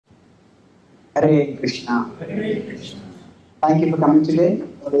Hare Krishna. Hare Krishna. Thank you for coming today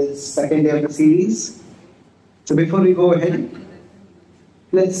for this second day of the series. So before we go ahead,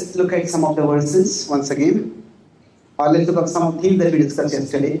 let's look at some of the verses once again. Or let's look at some of the themes that we discussed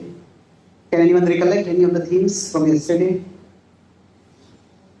yesterday. Can anyone recollect any of the themes from yesterday?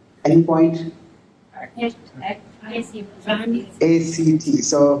 Any point? ACT.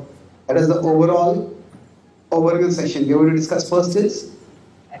 So that is the overall overview session. We are going to discuss first is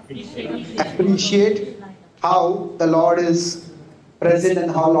appreciate how the Lord is present and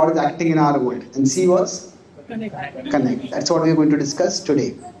how Lord is acting in our world. And C was connect. That's what we are going to discuss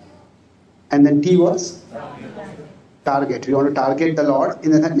today. And then T was target. We want to target the Lord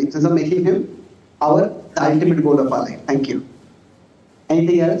in the sense of making Him the ultimate goal of our life. Thank you.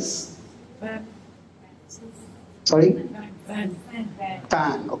 Anything else? Sorry?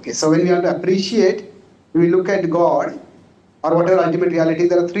 Fan. Okay. So when we have to appreciate, we look at God or whatever ultimate reality.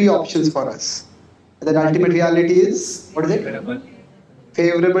 There are three options for us. That ultimate reality is, what is it?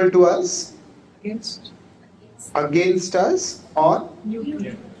 Favorable to us, against us, or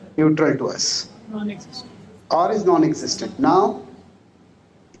neutral to us, or is non-existent. Now,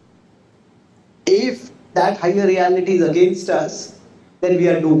 if that higher reality is against us, then we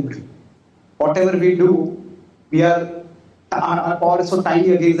are doomed. Whatever we do, our power is so tiny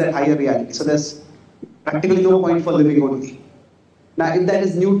against that higher reality. So there's practically no point for living only. Now, if that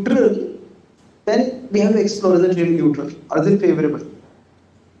is neutral, then we have to explore, is it really neutral or is it favorable?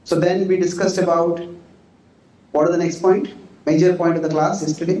 So then we discussed about, what is the next point? Major point of the class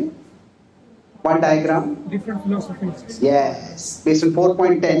yesterday? One diagram. Different philosophies. Yes. Based on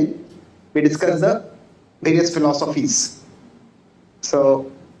 4.10, we discussed the various philosophies.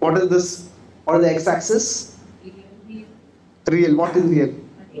 So what is this? What is the x-axis? Real. What is real?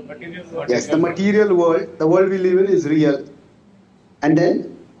 Yes, the material world, the world we live in is real. And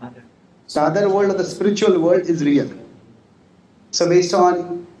then the other world, or the spiritual world, is real. So based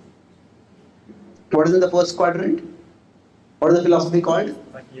on what is in the first quadrant? What is the philosophy called?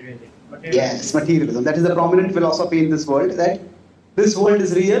 Materialism. Yes, materialism. That is the prominent philosophy in this world, that this world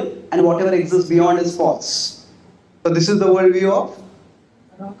is real and whatever exists beyond is false. So this is the worldview of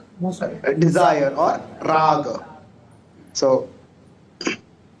desire or raga. So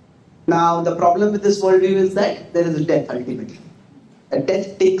now the problem with this worldview is that there is death ultimately. And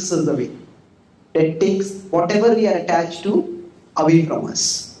death takes us away. Death takes whatever we are attached to away from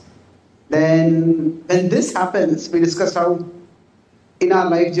us. Then when this happens, we discussed how in our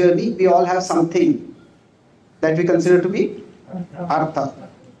life journey we all have something that we consider to be artha.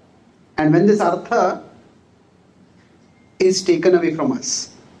 And when this artha is taken away from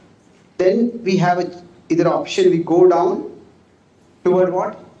us, then we have either option, we go down toward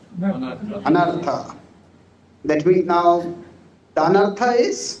what? Anartha. That means now the anartha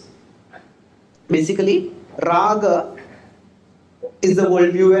is basically raga is the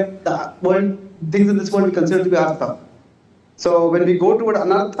worldview where the world, things in this world we consider to be artha. So when we go toward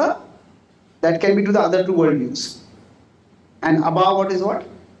anartha, that can be to the other two worldviews. And above what is what?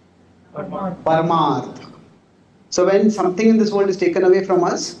 Paramartha. So when something in this world is taken away from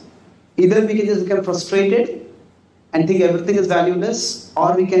us, either we can just become frustrated and think everything is valueless,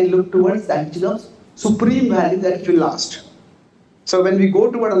 or we can look towards that which is of supreme value that will last. So when we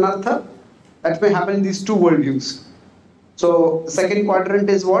go toward anartha, that may happen in these two worldviews. So the second quadrant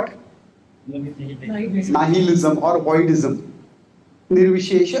is what? Nihilism or voidism.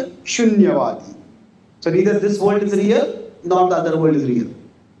 Nirvishesha Shunyavadi. So neither this world is real, nor the other world is real.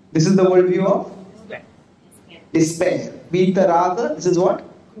 This is the worldview of despair. Vita raga, this is what?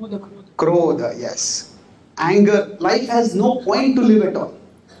 Krodha, yes. Anger. Life has no point to live at all.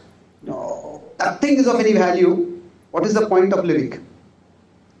 No. Nothing is of any value. What is the point of living?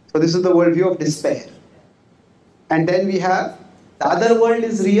 So this is the worldview of despair. And then we have the other world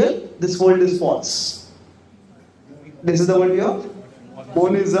is real, this world is false. This is the worldview of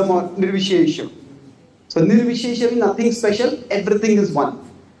monism or nirvishesha. So nirvishesha means nothing special, everything is one.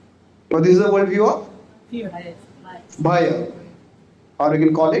 So this is the worldview of bhaya, or you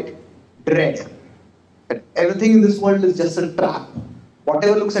can call it dread. That everything in this world is just a trap.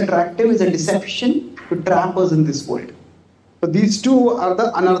 Whatever looks attractive is a deception to trap us in this world. So these two are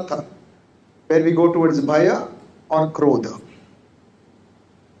the anartha, where we go towards bhaya or krodha.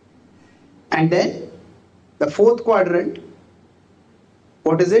 And then the fourth quadrant,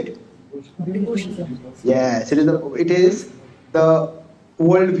 what is it? Yes, it is the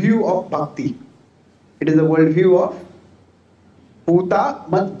worldview of bhakti. It is the worldview of Bhuta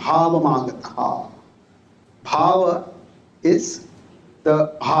Mad Bhava Magataha. Bhava is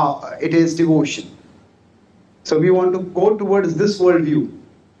it is devotion. So we want to go towards this worldview.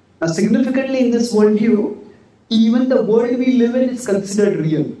 Now, significantly in this worldview, even the world we live in is considered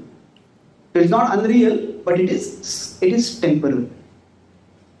real. It's not unreal, but it is temporal.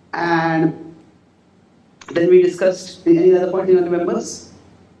 And then we discussed any other point anyone remembers?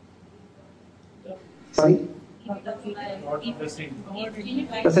 Sorry? Sorry,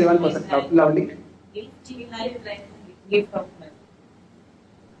 1%. Loudly. Gift of life.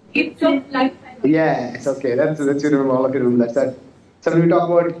 Gift of life. Yes, okay. That's you remember, all of you remember that. So when we talk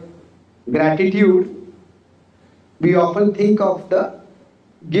about gratitude, we often think of the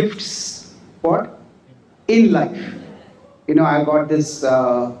gifts, what? In life. You know, I got this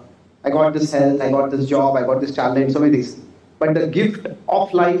health, I got this job, I got this talent, so many things. But the gift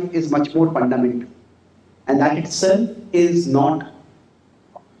of life is much more fundamental. And that itself is not,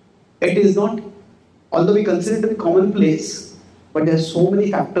 although we consider it to be commonplace, but there are so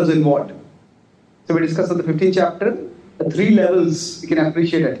many factors involved. So we discussed in the 15th chapter, the 3 levels, you can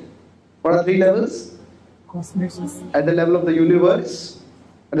appreciate it. What are 3 levels? Cosmos. At the level of the universe,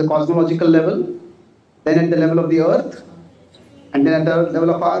 at the cosmological level, then at the level of the earth, and then at the level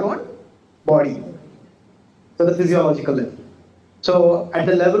of our own body. So the physiological level. So at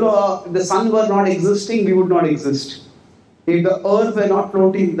the level of, if the sun were not existing, we would not exist. If the earth were not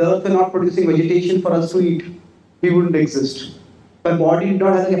floating, the earth were not producing vegetation for us to eat, we wouldn't exist. If our body did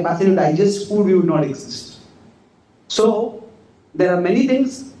not have the capacity to digest food, we would not exist. So there are many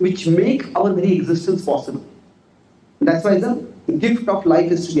things which make our very existence possible. That's why the gift of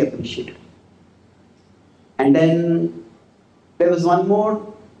life is to be appreciated. And then there was one more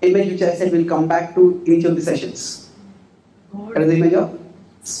image which I said we'll come back to in each of the sessions. That is the image of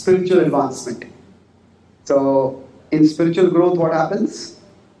spiritual advancement. So in spiritual growth, what happens?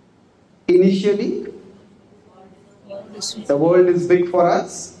 Initially, the world is big for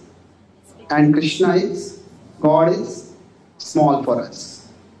us, and God is small for us.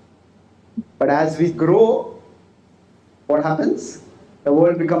 But as we grow, what happens? The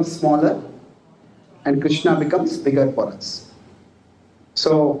world becomes smaller, and Krishna becomes bigger for us.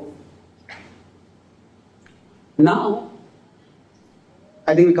 So now,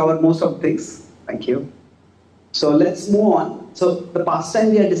 I think we covered most of the things. Thank you. So let's move on. So the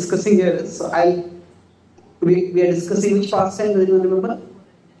pastime we are discussing here is, we are discussing which pastime, does anyone remember?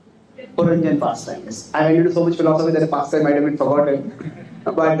 Puranjan pastime. Yes. I went into so much philosophy that the pastime might have been forgotten.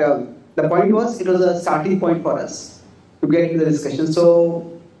 But the point was, it was a starting point for us to get into the discussion.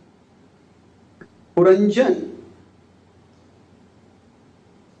 So, Puranjan.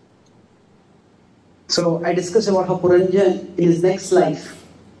 So I discussed about how Puranjan, in his next life,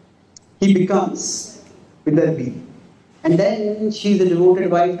 he becomes Vidarbhi. And then she is a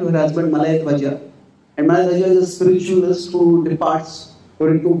devoted wife to her husband Malayadvaja. And Malayadvaja is a spiritualist who departs, who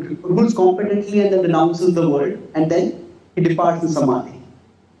rules competently and then renounces the world. And then he departs in Samadhi.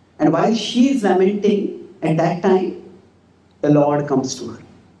 And while she is lamenting, at that time, the Lord comes to her.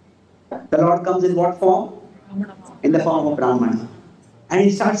 The Lord comes in what form? In the form of Brahmana. And he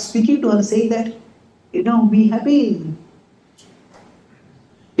starts speaking to her, saying that, you know, we have been,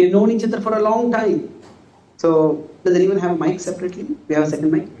 we've known each other for a long time. So, does anyone have a mic separately? We have a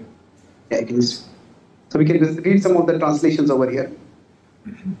second mic? Yeah, I can just. So we can just read some of the translations over here.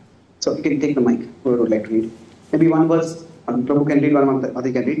 So you can take the mic, whoever would like to read. Maybe one verse, Prabhu can read, one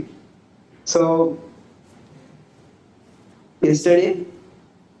other can read. So, yesterday,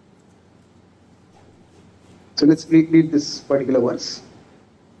 so let's read this particular verse.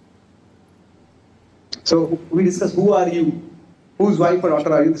 So we discussed, who are you? Whose wife or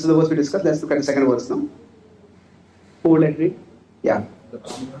daughter are you? This is the verse we discussed. Let's look at the second verse now. Who would like to read? Yeah.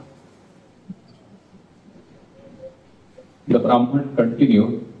 The Brahman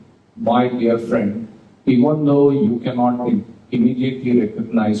continued, my dear friend, even though you cannot immediately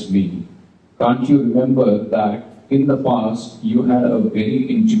recognize me, can't you remember that in the past you had a very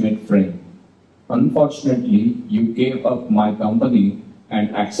intimate friend? Unfortunately, you gave up my company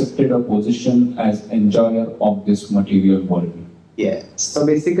and accepted a position as enjoyer of this material world. Yes. So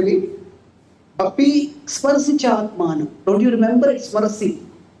basically, Api Smarasichatmana. Don't you remember it? Smarasi.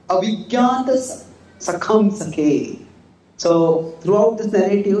 Avijnata Sakham Sakhe. So throughout this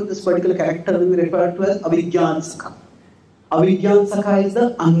narrative, this particular character will be referred to as Avijnan Sakha. Avijnan Sakha is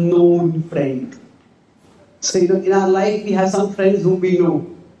the unknown friend. So in our life we have some friends whom we know.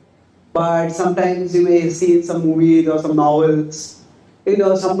 But sometimes you may see in some movies or some novels,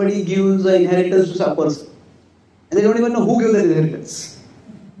 somebody gives an inheritance to some person. And they don't even know who gives the inheritance.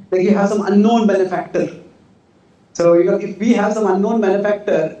 Like you have some unknown benefactor. So if we have some unknown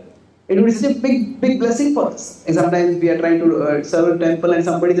benefactor, it would be such a big blessing for us. And sometimes we are trying to serve a temple and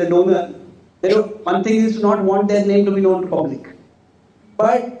somebody is a donor. One thing is to not want their name to be known to public.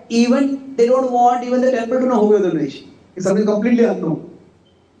 But even they don't want even the temple to know who is the Ganesh. It's something completely unknown.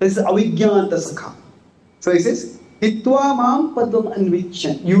 This is Avigyanta Sakha. So he says, Hitva mam padvam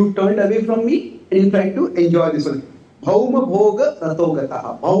anvichan. You turned away from me and you tried to enjoy this one. Bhauma bhoga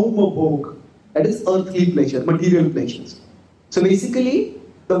ratogataha. Bhauma bhoga. That is earthly pleasure, material pleasures. So basically,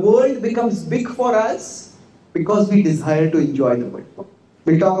 the world becomes big for us because we desire to enjoy the world.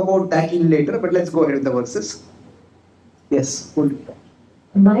 We'll talk about that later, but let's go ahead with the verses. Yes, hold it.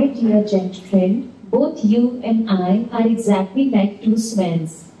 My dear gent friend, both you and I are exactly like two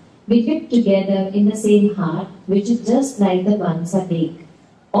swans. We fit together in the same heart, which is just like the ones are big.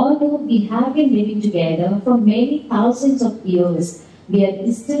 Although we have been living together for many thousands of years, we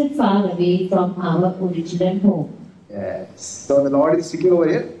are still far away from our original home. Yes. So the Lord is speaking over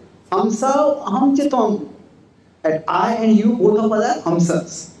here. Hamsa aham chitam. And I and you, both of us are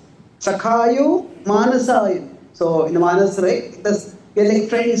hamsas. Sakhayu manasaya. So in the manas, right, we are like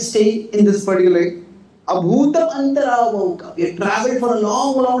friends staying in this particular Abhutam antaravauka. We have traveled for a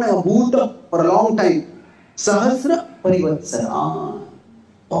long time. Abhutam for a long time. Sahasra parivatsara.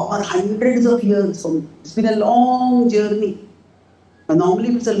 For hundreds of years. So it's been a long journey. And normally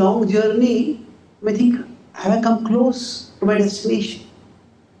if it's a long journey, I think, have I come close to my destination?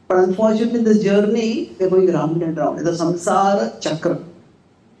 But unfortunately, this journey, we are going round and round. It's a samsara chakra.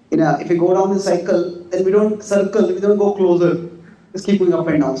 If we go down the cycle, then we don't circle, we don't go closer. Just keep going up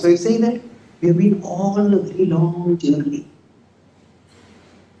and down. So he's saying that we have been on a very long journey.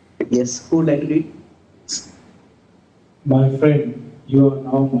 Yes, who would like to read? My friend, you are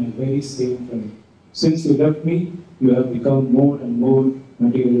now my very same friend. Since you left me, you have become more and more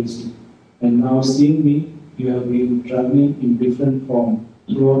materialistic. And now seeing me, you have been traveling in different form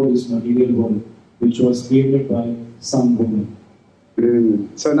throughout this material world, which was created by some woman.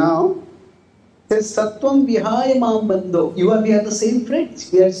 So now, says Sattvam Vihaya Mam Bandho. You and we are the same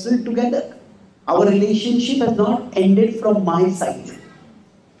friends. We are still together. Our relationship has not ended from my side.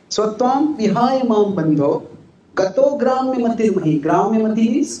 Sattvam Vihaya Mam Bandho. Gato Gramya Matirmahi. Gramya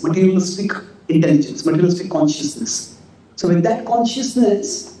Mati is materialistic intelligence, materialistic consciousness. So with that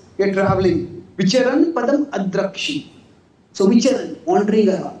consciousness, we are traveling. Vicharan Padam Adrakshi. So Vicharan, wandering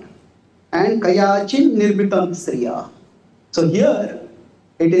around. And Kayachin Nirbitam Sriya. So here,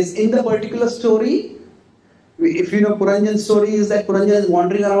 it is in the particular story, if you know Puranjan's story is that Puranjan is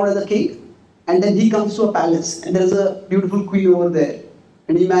wandering around as a king and then he comes to a palace and there is a beautiful queen over there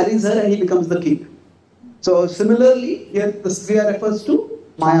and he marries her and he becomes the king. So similarly, here the Sriya refers to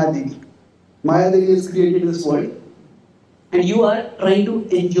Maya Devi. Maya Devi has created this world and you are trying to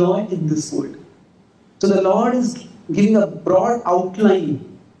enjoy in this world. So the Lord is giving a broad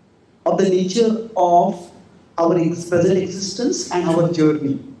outline of the nature of our present existence and our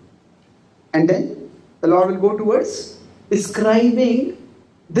journey. And then the Lord will go towards describing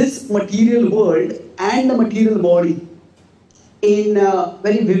this material world and the material body in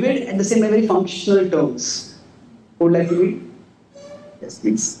very vivid and the same very functional terms. Who would like to read? Yes,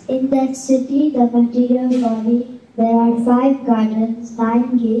 please. In that city, the material body, there are 5 gardens,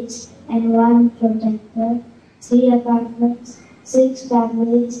 9 gates, and 1 protector, 3 apartments, 6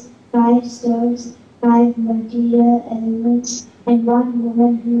 families, 5 stores, 5 material elements, and 1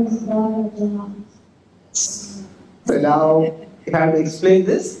 woman who is god of the house. So now, if I have to explain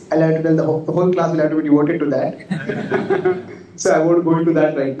this, I'll have to tell the whole class will have to be devoted to that. So I won't go into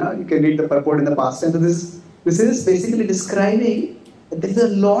that right now. You can read the purport in the past tense. So this is basically describing that there is a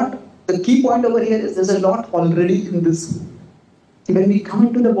lot. The key point over here is there's a lot already in this. See, when we come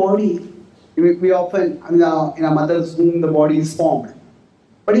into the body, we often, in our mother's womb, the body is formed.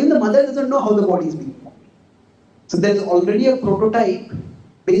 But even the mother doesn't know how the body is being formed. So there is already a prototype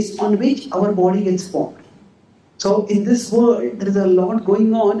based on which our body gets formed. So in this world, there is a lot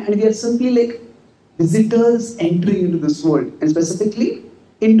going on and we are simply like visitors entering into this world. And specifically,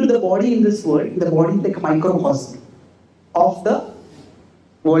 into the body in this world, the body is like a microcosm of the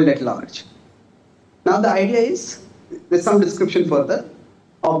world at large. Now the idea is, there's some description further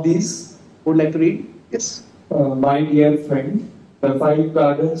of these. Would like to read? Yes. My dear friend, the 5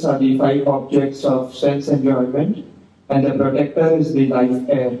 gardens are the 5 objects of sense enjoyment, and the protector is the life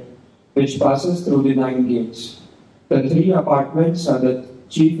air, which passes through the 9 gates. The 3 apartments are the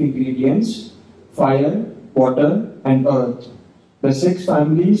chief ingredients, fire, water, and earth. The 6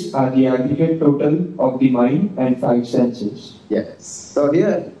 families are the aggregate total of the mind and 5 senses. Yes. So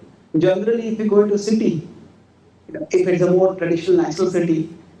here, generally if you go into a city, if it's a more traditional natural city,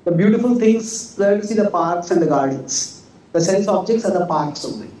 the beautiful things, there to see the parks and the gardens. The sense objects are the parks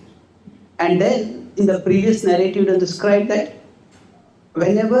only. And then, in the previous narrative, it is described that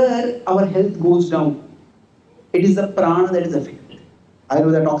whenever our health goes down, it is the prana that is affected.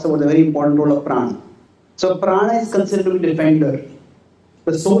 Ayurveda talks about the very important role of prana. So prana is considered to be defender.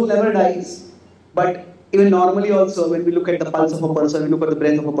 The soul never dies, but even normally also when we look at the pulse of a person, we look at the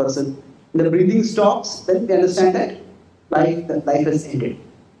breath of a person, the breathing stops, then we understand that life has ended.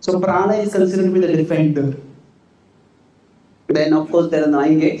 So prana is considered to be the defender. Then of course there are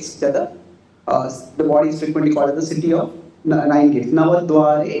 9 gates. The body is frequently called as the city of 9 gates.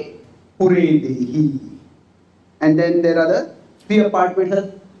 Navadware Puredehi. And then there are the 3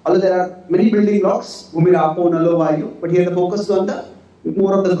 apartments. Although there are many building blocks, Bhumirapo, Nalo, Vayu, but here the focus is on the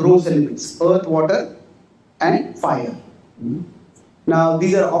more of the gross elements, earth, water, and fire. Now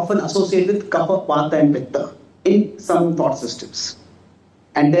these are often associated with Kapha, Vata, and Pitta in some thought systems.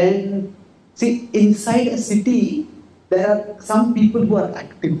 And then, see, inside a city, there are some people who are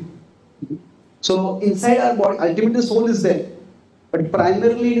active. So inside our body, ultimately the soul is there, but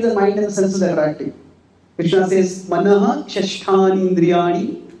primarily it is the mind and the senses that are active. Krishna says, Manaha Shashthani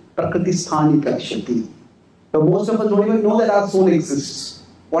Indriyani Prakriti Sthani Karshati. So most of us don't even know that our soul exists.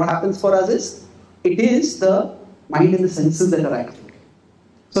 What happens for us is, it is the mind and the senses that are active.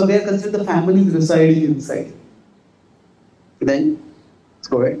 So they are considered the families residing inside. Then, let's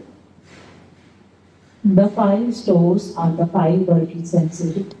go ahead. The 5 stores are the 5 bulky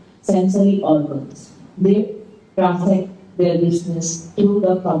sensory organs. They transact their business through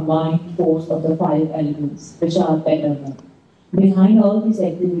the combined force of the 5 elements, which are better known. Behind all these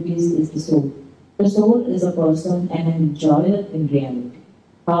activities is the soul. The soul is a person and an enjoyer in reality.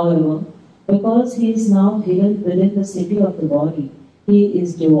 However, because he is now hidden within the city of the body, he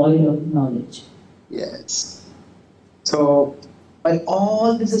is devoid of knowledge. Yes. So, while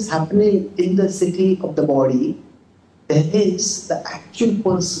all this is happening in the city of the body, there is the actual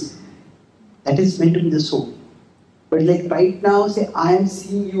person that is meant to be the soul. But like right now, say, I am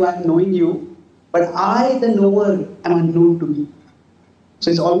seeing you, I am knowing you, but I, the knower, am unknown to me. So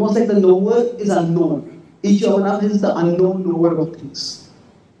it's almost like the knower is unknown. Each of us is the unknown knower of things.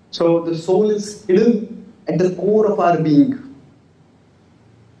 So the soul is hidden at the core of our being.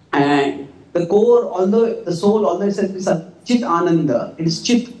 And the core, although the soul, although it is a Chit Ananda, it is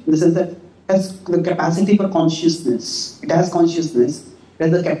Chit in the sense that it has the capacity for consciousness. It has consciousness. It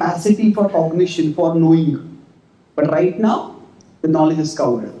has the capacity for cognition, for knowing. But right now, the knowledge is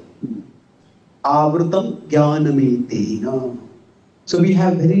covered. Avrutam jnanametena. So we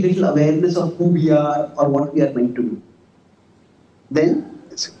have very little awareness of who we are or what we are meant to do. Then,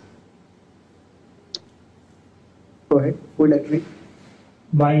 go ahead, who would like to read?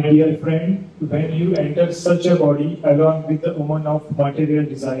 My dear friend, when you enter such a body along with the woman of material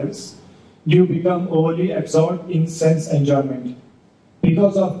desires, you become overly absorbed in sense enjoyment.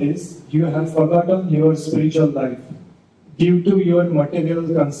 Because of this, you have forgotten your spiritual life. Due to your material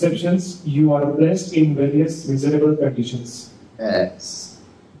conceptions, you are placed in various miserable conditions. Yes.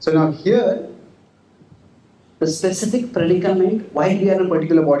 So now here, the specific predicament why we are in a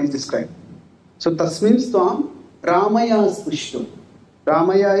particular body is described. So Tasmin Stam Ramaya Spushto.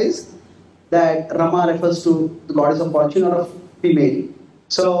 Ramaya is that Rama refers to the goddess of fortune or a female.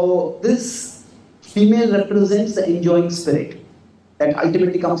 So this female represents the enjoying spirit that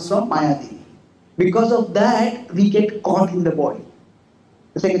ultimately comes from Mayadi. Because of that, we get caught in the body.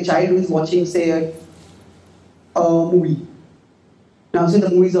 It's like a child who is watching, say, a movie. Now, say the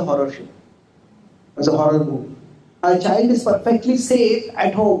movie is a horror show. It's a horror movie. A child is perfectly safe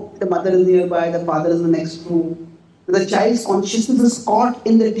at home. The mother is nearby, the father is in the next room. The child's consciousness is caught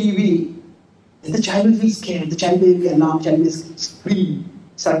in the TV. Then the child will feel scared. The child will be alarmed. The child will scream,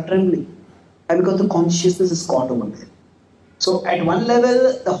 start trembling. And because the consciousness is caught over there. So, at one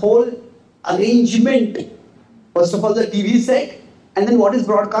level, the whole arrangement, first of all, the TV set, and then what is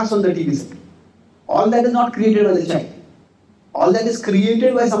broadcast on the TV set. All that is not created by the child. All that is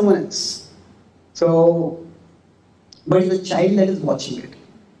created by someone else. So, but it's the child that is watching it.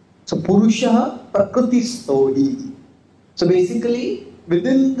 So, Purusha Prakriti Stodi. So, basically,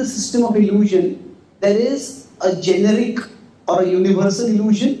 within the system of illusion, there is a generic or a universal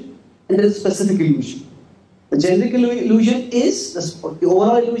illusion and there is a specific illusion. The generic illusion is, the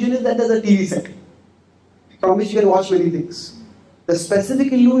overall illusion is that there is a TV set from which you can watch many things. The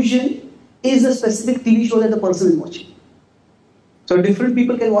specific illusion is a specific TV show that the person is watching. So different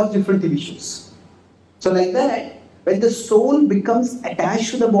people can watch different TV shows. So like that, when the soul becomes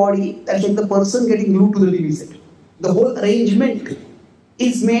attached to the body, that's like the person getting glued to the TV set. The whole arrangement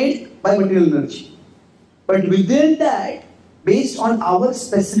is made by material energy. But within that, based on our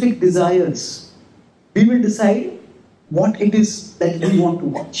specific desires, we will decide what it is that we want to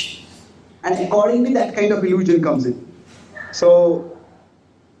watch. And accordingly, that kind of illusion comes in. So,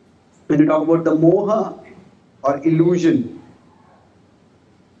 when you talk about the moha or illusion,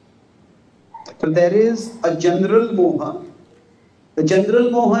 So there is a general moha. The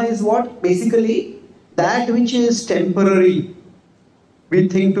general moha is what? Basically, that which is temporary, we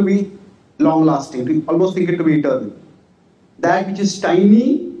think to be long lasting, we almost think it to be eternal. That which is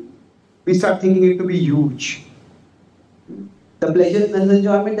tiny, we start thinking it to be huge. The pleasure and the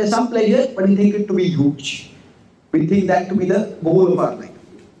enjoyment, there's some pleasure, but we think it to be huge. We think that to be the goal of our life.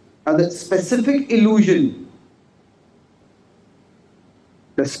 Now the specific illusion,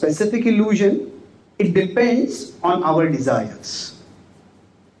 it depends on our desires.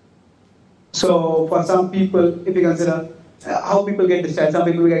 So for some people, if you consider how people get distracted, some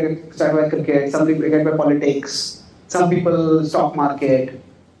people get distracted by cricket, some people get by politics, some people stock market,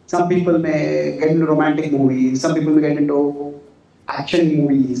 some people may get into romantic movies, some people may get into action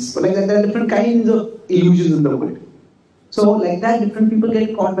movies. So like that, there are different kinds of illusions in the world. So like that, different people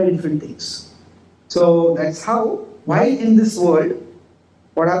get caught by different things. So that's how, while in this world,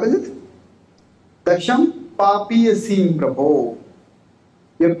 what happens? Dasham papiyasim prabho.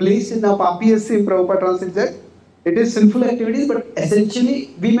 You're placed in a papiyasim, Prabhupada translates that. It is sinful activities, but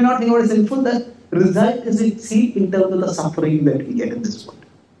essentially, we may not think about it as sinful. The result is it seen in terms of the suffering that we get in this world.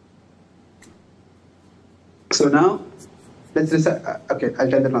 So now, let's recite. Okay, I'll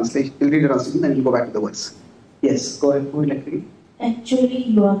tell the translation. We'll read the translation, then we'll go back to the verse. Yes, go ahead. Who would like to read? Actually,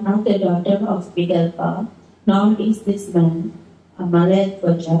 you are not the daughter of Vidalpa, nor is this man a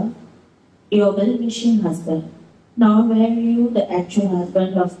Malayadvaja, your well-wishing husband. Nor were you the actual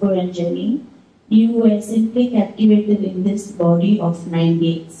husband of Puranjani. You were simply captivated in this body of 9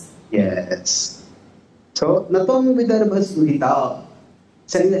 gates. Yes. So, Natam Vidarbhas Duhita,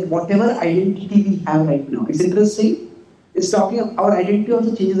 saying that whatever identity we have right now, it's interesting, it's talking of our identity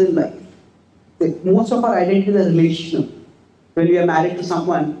also changes in life. Most of our identities are relational. When we are married to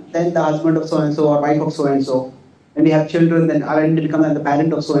someone, then the husband of so-and-so or wife of so-and-so. When we have children, then our identity becomes the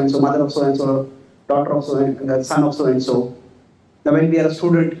parent of so-and-so, mother of so-and-so, daughter of so-and-so, son of so-and-so. Now when we are a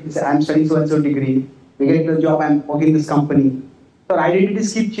student, we say, I'm studying so-and-so degree. We get into a job, I'm working in this company. So our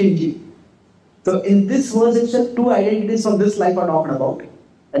identities keep changing. So in this verse itself, 2 identities from this life are talked about.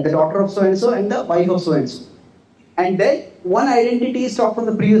 And the daughter of so-and-so and the wife of so-and-so. And then one identity is talked from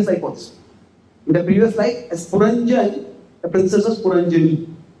the previous life also. In the previous life, as Puranjan, the princess was Puranjani,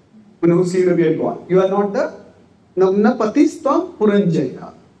 when whose sleeve we had gone. You are not the Namna Patistvam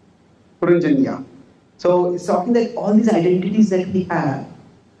Puranjanya. Puranjanya. So it's talking that all these identities that we have,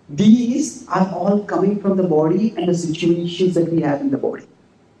 these are all coming from the body and the situations that we have in the body.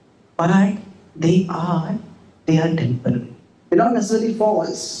 But they are temporary. They're not necessarily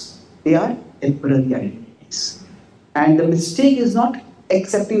false, they are temporary identities. And the mistake is not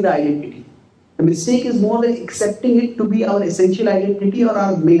accepting the identity. The mistake is more than accepting it to be our essential identity or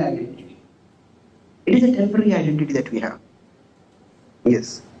our main identity. It is a temporary identity that we have.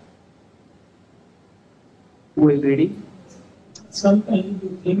 Yes. Who is reading? Sometimes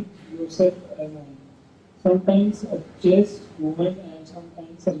you think yourself a man, sometimes a chaste woman, and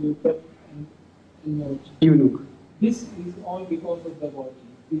sometimes a eunuch and Eunuch. This is all because of the body,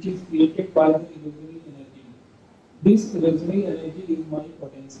 which is created by the illusory energy. This illusory energy is my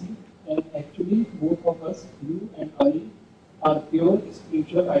potency, and actually both of us, you and I, are pure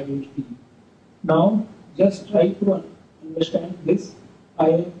spiritual identity. Now, just try to understand this. I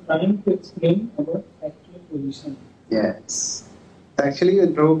am trying to explain our actual position. Yes. Actually,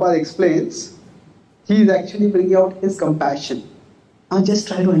 when Prabhupada explains, he is actually bringing out his compassion. Now just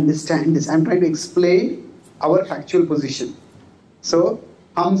try to understand this. I am trying to explain our factual position. So,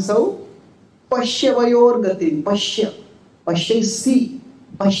 Hamsau Pashyavayor Gati. Pashya is see.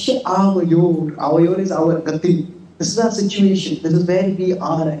 Pashya Avayor. Avayor is our Gati. This is our situation. This is where we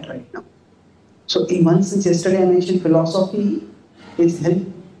are at right now. So, in one sense, yesterday I mentioned philosophy is help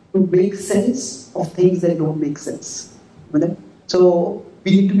to make sense of things that don't make sense. So,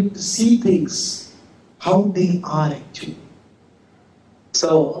 we need to be able to see things how they are actually.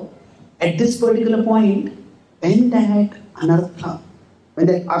 So, at this particular point, when that anartha, when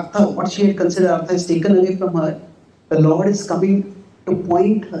that artha, what she had considered artha is taken away from her, the Lord is coming to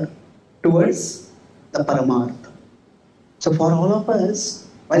point her towards the Paramartha. So for all of us,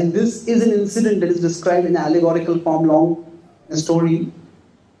 while this is an incident that is described in allegorical form, long story,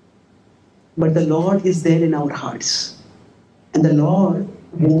 but the Lord is there in our hearts. And the Lord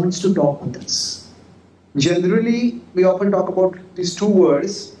wants to talk with us. Generally, we often talk about these 2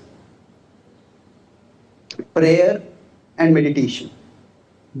 words, prayer and meditation.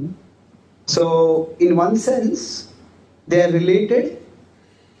 So, in one sense, they are related,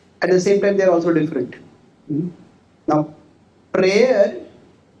 at the same time they are also different. Now, prayer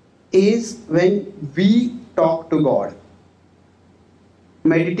is when we talk to God.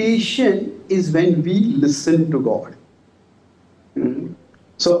 Meditation is when we listen to God.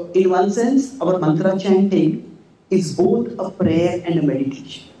 So, in one sense, our mantra chanting is both a prayer and a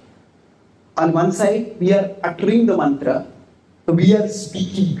meditation. On one side, we are uttering the mantra, so we are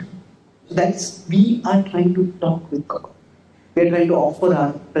speaking. That's we are trying to talk with God. We are trying to offer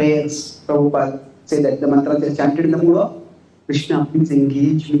our prayers. Prabhupada say that the mantra is chanted in the mood of Krishna, please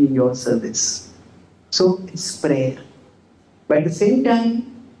engage me in your service. So it's prayer. But at the same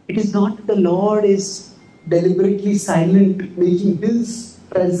time, it is not that the Lord is deliberately silent, making His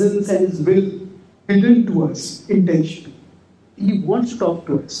presence and His will hidden to us intentionally. He wants to talk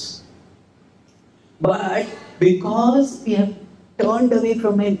to us. But because we have turned away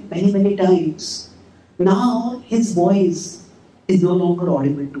from Him many, many times, now His voice is no longer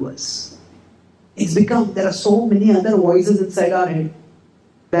audible to us. It's become, there are so many other voices inside our head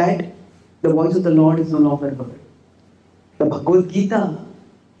that the voice of the Lord is no longer heard. The Bhagavad-Gita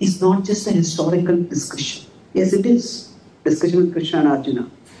is not just a historical discussion. Yes, it is. Discussion with Krishna and Arjuna.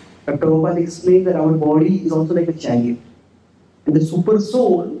 But Prabhupada explained that our body is also like a chariot. And the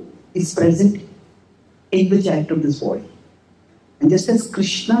Supersoul is present in the chariot of this body. And just as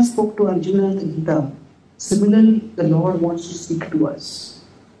Krishna spoke to Arjuna in the Gita, similarly, the Lord wants to speak to us.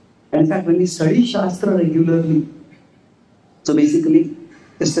 And in fact, when we study Shastra regularly, so basically,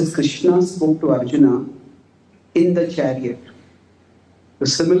 just as Krishna spoke to Arjuna in the chariot, so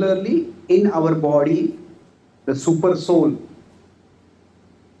similarly, in our body, the super soul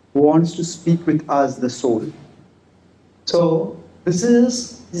wants to speak with us, the soul. So this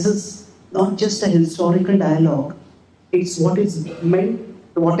is not just a historical dialogue. It's what is meant.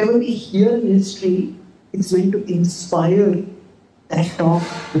 Whatever we hear in history, it's meant to inspire that talk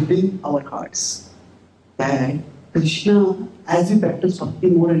within our hearts. And Krishna, as we practice bhakti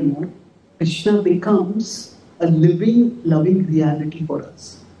more and more, Krishna becomes a living, loving reality for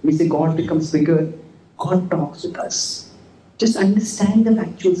us. We say God becomes bigger, God talks with us. Just understand the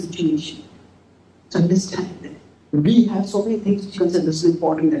actual situation. Just understand that we have so many things which consider this is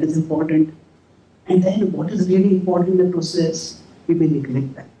important, that is important. And then what is really important in the process, we may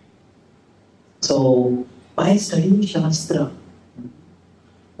neglect that. So, by studying Shastra,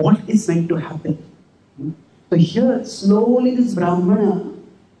 what is meant to happen? So here, slowly this Brahmana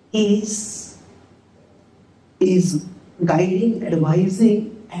is guiding,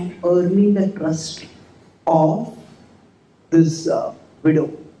 advising and earning the trust of this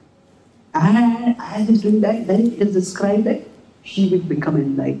widow. And as he's doing that, then it is described that she will become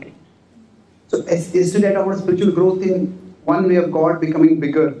enlightened. So yesterday I talked about spiritual growth in one way of God becoming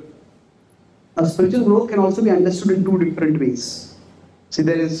bigger. Now spiritual growth can also be understood in two different ways. See,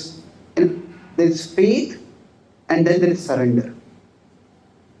 there is faith and then there is surrender.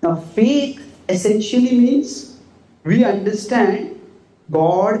 Now faith essentially means we understand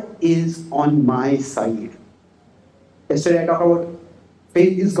God is on my side. Yesterday I talked about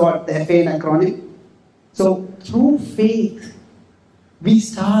faith is God, the FA in acronym. So through faith, we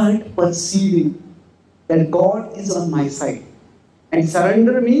start perceiving that God is on my side. And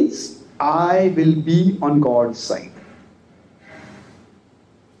surrender means I will be on God's side.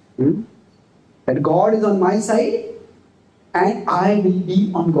 That God is on my side and I will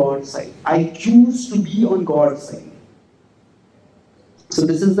be on God's side. I choose to be on God's side. So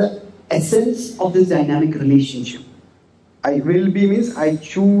this is the essence of this dynamic relationship. I will be means I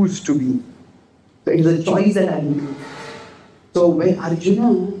choose to be. So it is a choice that I will do. So when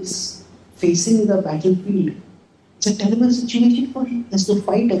Arjuna is facing the battlefield, it's a terrible situation for him. He has to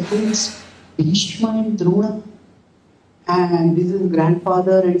fight against Bhishma and Drona. And this is his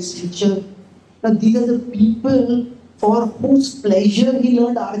grandfather and his teacher. Now these are the people for whose pleasure he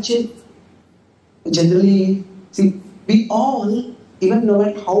learned archery. Generally, see, we all, even no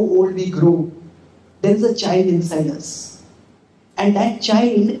matter how old we grow, there is a child inside us. And that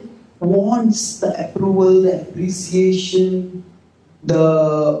child wants the approval, the appreciation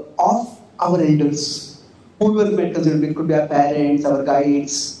of our elders. Whoever might consider it could be our parents, our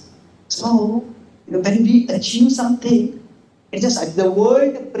guides. So, when we achieve something, it's just the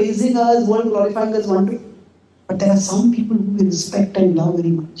world praising us, world glorifying us, wondering. But there are some people who we respect and love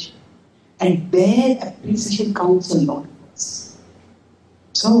very much. And their appreciation counts a lot for us.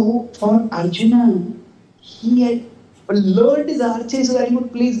 So, for Arjuna, he had learned his archery so that he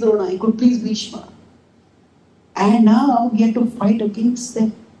could please Drona, he could please Bhishma. And now he had to fight against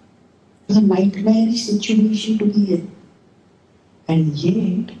them. It was a nightmarish situation to be in. And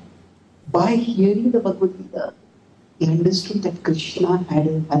yet, by hearing the Bhagavad-Gita, he understood that Krishna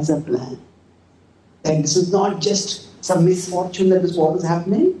has a plan. That this is not just some misfortune that this war is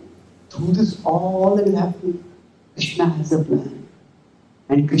happening. Through this, all that is happening, Krishna has a plan.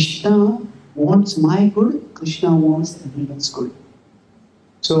 And Krishna wants my good, Krishna wants everyone's good.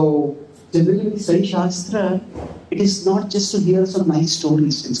 So, generally when we study Shastra, it is not just to hear some nice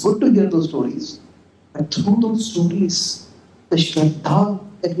stories. It's good to hear those stories. But through those stories, the Shraddha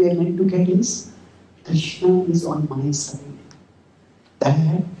that we are meant to get is Krishna is on my side.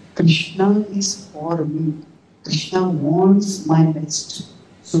 That Krishna is for me. Krishna wants my best.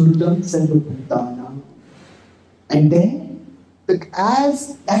 Sundam Sarvabhutana. And then,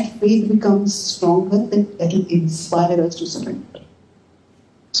 as that faith becomes stronger, then it will inspire us to surrender.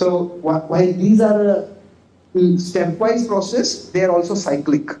 So, while these are a stepwise process, they are also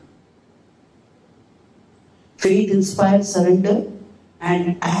cyclic. Faith inspires surrender,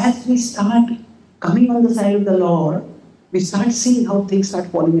 and as we start coming on the side of the Lord, we start seeing how things start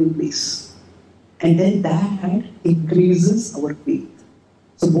falling in place. And then that increases our faith.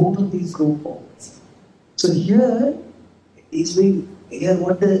 So both of these grow forward. So here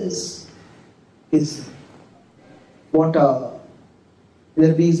what is what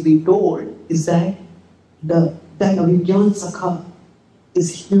is being told is that that Avijnan Sakha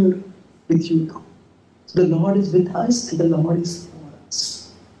is here with you now. So the Lord is with us and the Lord is for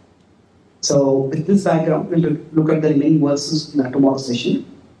us. So with this background, we'll look at the remaining verses in our tomorrow session.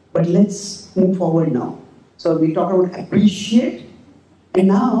 But let's move forward now. So we talked about appreciate, and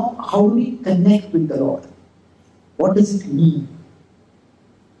now how do we connect with the Lord? What does it mean?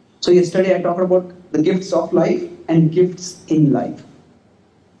 So yesterday I talked about the gifts of life and gifts in life.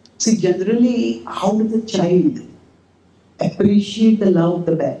 See, generally, how does a child appreciate the love of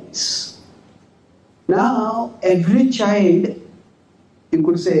the parents? Now, every child, you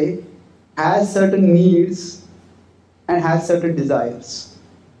could say, has certain needs and has certain desires.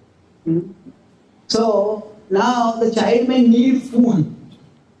 So, now the child may need food,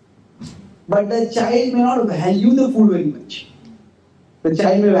 but the child may not value the food very much. The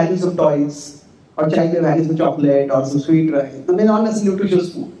child may value some toys, or child may value some chocolate or some sweet rice. I mean, not necessarily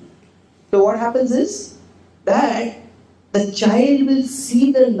nutritious food. So what happens is that the child will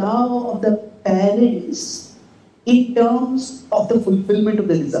see the love of the parents in terms of the fulfillment of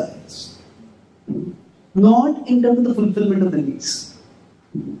the desires, not in terms of the fulfillment of the needs.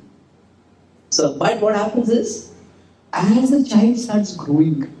 So, but what happens is, as the child starts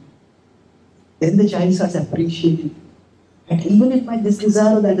growing, then the child starts appreciating. And even if this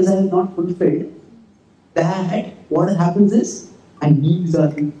desire or that desire is not fulfilled, that what happens is, my needs are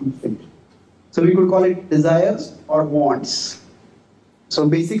being fulfilled. So we could call it desires or wants. So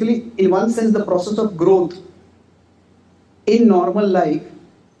basically, in one sense, the process of growth in normal life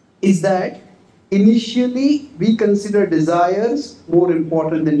is that initially we consider desires more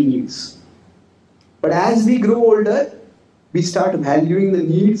important than needs. But as we grow older, we start valuing the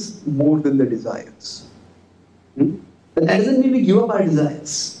needs more than the desires. But that doesn't mean we give up our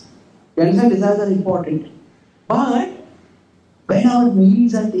desires. We understand desires are important. But when our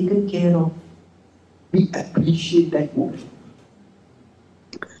needs are taken care of, we appreciate that more.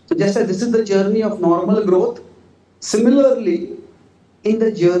 So just as this is the journey of normal growth, similarly, in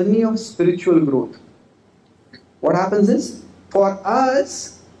the journey of spiritual growth, what happens is, for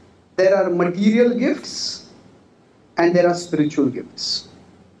us, there are material gifts and there are spiritual gifts.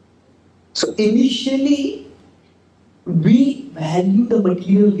 So initially, we value the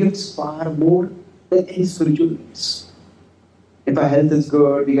material gifts far more than any spiritual gifts. If our health is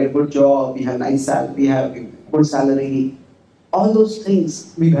good, we get a good job, we have nice salary, we have good salary, all those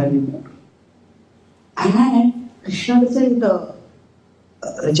things we value more. And Krishna doesn't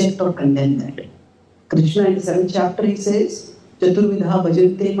reject or condemn that. Krishna in the 7th chapter he says, Chaturvidha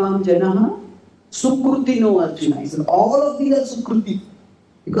bhajante mam janaha sukruti no arjuna. He said, all of these are sukruti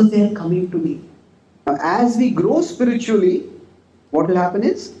because they are coming to me. Now, as we grow spiritually, what will happen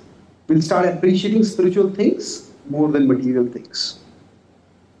is, we'll start appreciating spiritual things more than material things.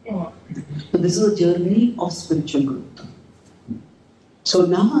 So this is a journey of spiritual growth. So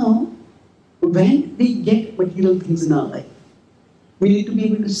now, when we get material things in our life, we need to be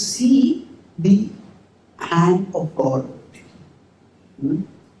able to see the hand of God.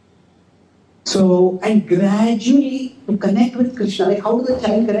 So, and gradually to connect with Krishna, like how does the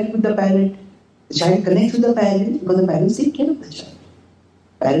child connect with the parent? The child connects with the parent because the parents take care of the child.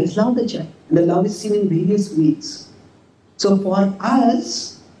 Parents love the child. And the love is seen in various ways. So for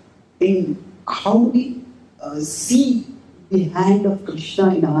us, in how we see the hand of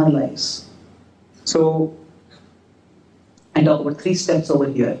Krishna in our lives. So I talk about 3 steps over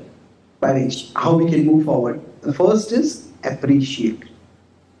here by which how we can move forward. The first is appreciate.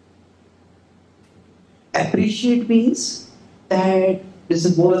 Appreciate means that this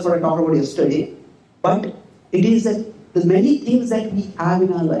is more or less what I talked about yesterday, but it is that the many things that we have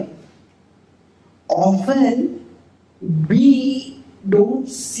in our life, often we don't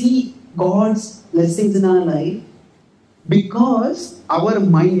see God's blessings in our life because our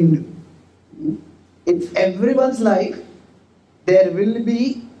mind, in everyone's life, there will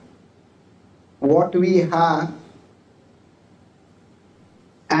be what we have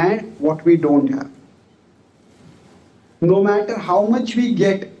and what we don't have. No matter how much we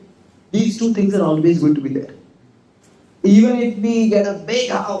get, these two things are always going to be there. Even if we get a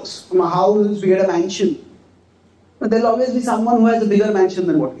big house, from a house we get a mansion, but there will always be someone who has a bigger mansion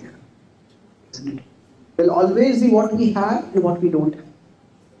than what we have. Isn't it? There will always be what we have and what we don't have.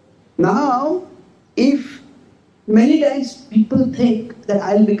 Now, if many times people think that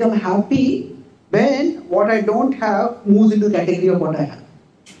I'll become happy when what I don't have moves into the category of what I have.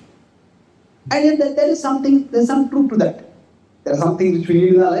 And yet there's some truth to that. There are some things which we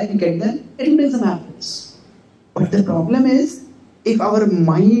need in our life, we get them, it will bring some happiness. But the problem is, if our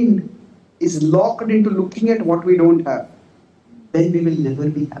mind is locked into looking at what we don't have, then we will never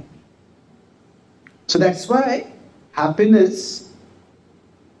be happy. So that's why happiness,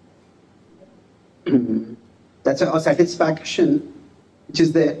 that's our satisfaction which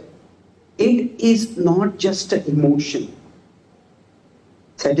is there, it is not just an emotion.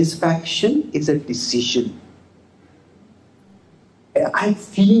 Satisfaction is a decision. I'm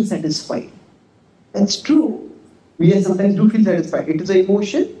feeling satisfied. That's true. We sometimes do feel satisfied. It is an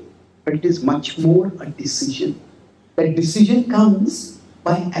emotion, but it is much more a decision. That decision comes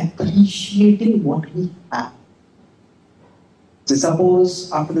by appreciating what we have. So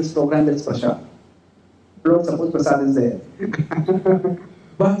suppose after this program there is prasad. Don't suppose prasad is there.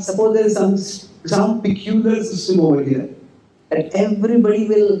 But suppose there is some peculiar system over here. That everybody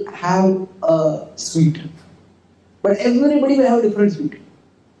will have a sweet. But everybody will have a different sweet.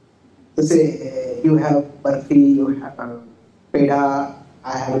 So say you have barfi, you have a peda,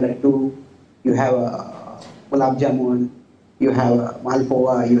 I have a laddu, you have a gulab jamun, you have a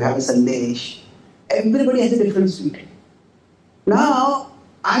malpua, you have a sandesh. Everybody has a different sweet. Now,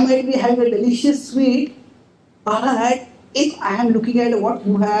 I might be having a delicious sweet, but if I am looking at what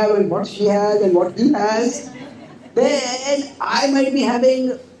you have and what she has and what he has, then I might be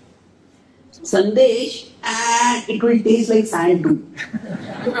having sandesh and it will taste like sand too.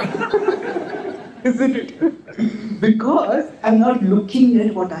 Isn't it? Because I'm not looking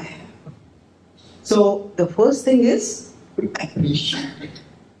at what I have. So the first thing is to appreciate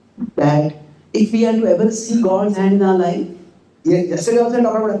that if we are to ever see God's hand in our life, yesterday also I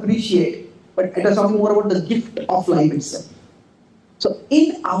talked about appreciate, but I was talking more about the gift of life itself. So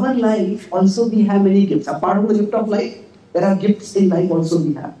in our life also we have many gifts. Apart from the gift of life, there are gifts in life also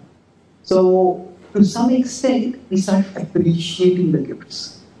we have. So to some extent, we start appreciating the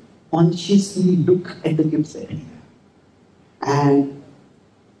gifts. Consciously look at the gifts that we have. And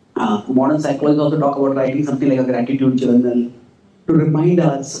modern psychologists also talk about writing something like a gratitude journal to remind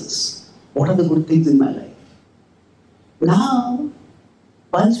ourselves, what are the good things in my life? Now,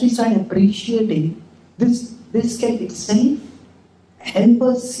 once we start appreciating, this can itself help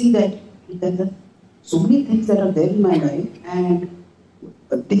us see that there are so many things that are there in my life and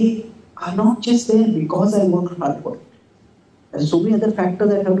they are not just there because I worked hard for it. There are so many other factors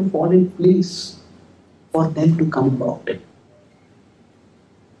that have to fall in place for them to come about.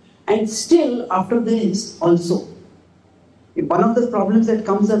 And still, after this also, one of the problems that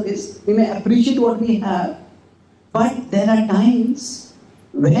comes up is we may appreciate what we have, but there are times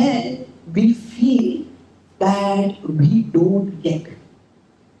when we feel that we don't get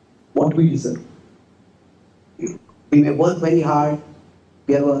what we deserve. We may work very hard,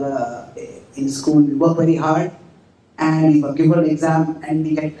 we are in school, we work very hard, and we give an exam and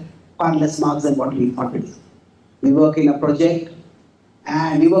we get far less marks than what we thought we deserve. We work in a project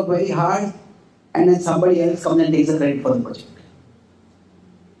and we work very hard, and then somebody else comes and takes the credit for the project.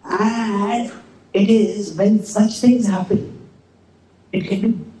 And it is when such things happen, it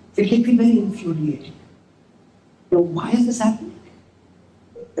can feel very infuriating. Why is this happening?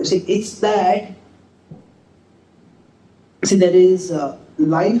 See, it's that. See, there is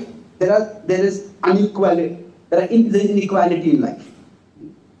life. There is inequality. There is inequality in life.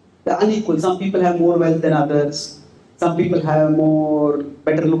 They are unequal. Some people have more wealth than others. Some people have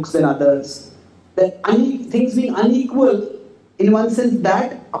better looks than others. Things being unequal, in one sense,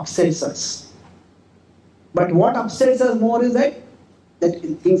 that upsets us. But what upsets us more is that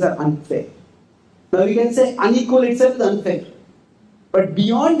things are unfair. Now we can say unequal itself is unfair. But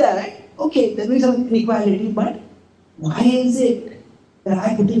beyond that, okay, there is some inequality, but why is it that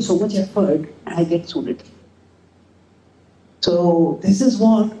I put in so much effort and I get so little? So this is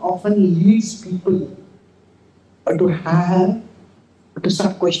what often leads people to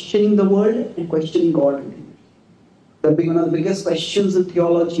start questioning the world and questioning God. One of the biggest questions in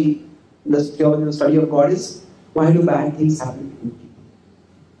theology, the study of God, is why do bad things happen to people?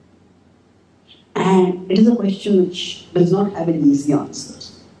 And it is a question which does not have an easy answer.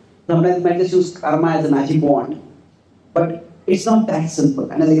 Sometimes we might just use karma as a magic wand, but it's not that simple.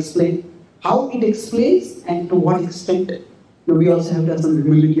 And I'll explain how it explains and to what extent. We also have to have some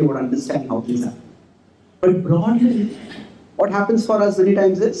humility about understanding how things happen. But broadly, what happens for us many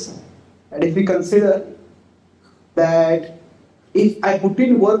times is that if we consider that if I put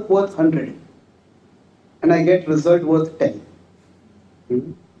in work worth 100 and I get result worth 10,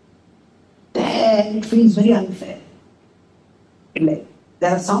 then it feels very unfair. Like,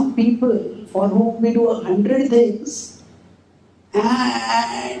 there are some people for whom we do 100 things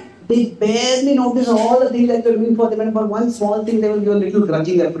and they barely notice all the things that we're doing for them, and for one small thing they will give a little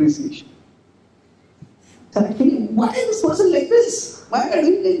grudging appreciation. So I feel, why is this person like this? Why am I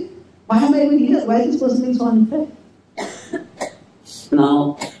doing this? Why am I even here? Why is this person being so unfair?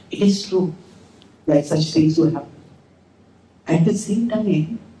 Now, it is true that such things will happen. At the same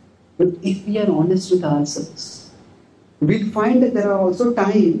time, if we are honest with ourselves, we'll find that there are also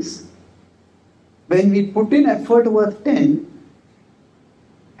times when we put in effort worth 10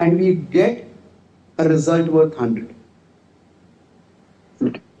 and we get a result worth 100.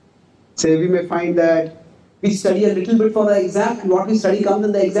 Say we may find that we study a little bit for the exam and what we study comes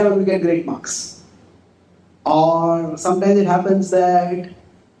in the exam and we get great marks. Or sometimes it happens that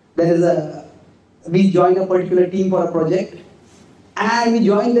we join a particular team for a project and we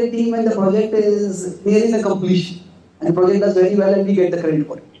join the team when the project is nearing the completion and the project does very well and we get the credit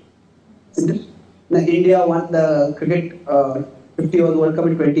for it. India won the cricket 50 over World Cup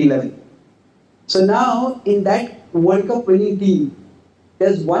in 2011. So now in that World Cup winning team,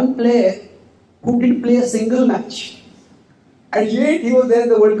 there's one player who didn't play a single match, and yet he was there in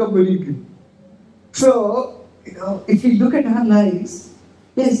the World Cup winning team. So, if we look at our lives,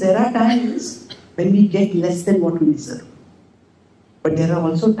 yes, there are times when we get less than what we deserve. But there are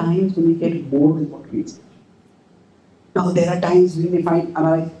also times when we get more than what we deserve. Now, there are times when we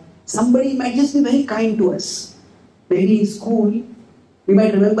find somebody might just be very kind to us. Maybe in school, we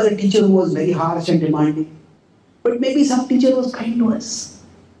might remember a teacher who was very harsh and demanding. But maybe some teacher was kind to us.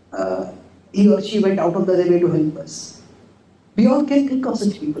 He or she went out of their way to help us. We all can think of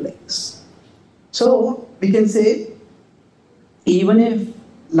such people like this. So, we can say, even if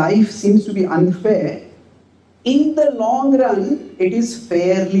life seems to be unfair, in the long run, it is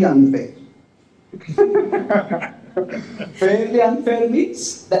fairly unfair. Fairly unfair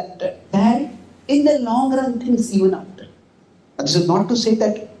means that in the long run, things even out. This is not to say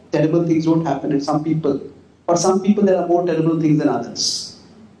that terrible things don't happen in some people. For some people, there are more terrible things than others.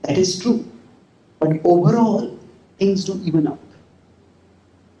 That is true. But overall, things do even out.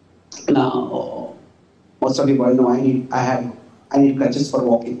 Now, most of you probably know I need crutches for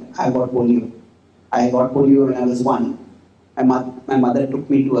walking. I got polio. I got polio when I was 1. My mother took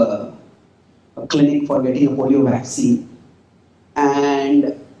me to a clinic for getting a polio vaccine.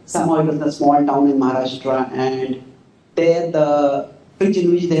 And somehow it was a small town in Maharashtra, and there the fridge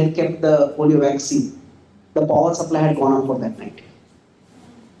in which they had kept the polio vaccine, the power supply had gone on for that night.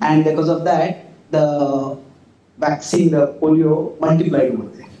 And because of that, the vaccine, the polio multiplied over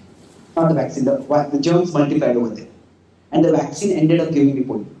there. Not the vaccine, the germs multiplied over there. And the vaccine ended up giving me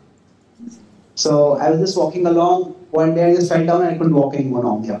polio. So I was just walking along, one day I just fell down and I couldn't walk anymore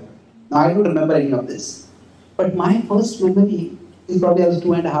on the other. Now I don't remember any of this. But my first memory is probably I was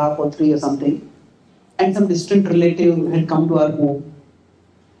 2.5 or 3 or something. And some distant relative had come to our home.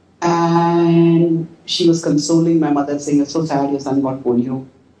 And she was consoling my mother, saying, "You're so sad, your son got polio."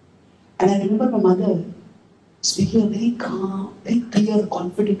 And I remember my mother speaking a very calm, very clear,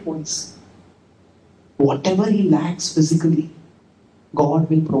 confident voice. Whatever he lacks physically, God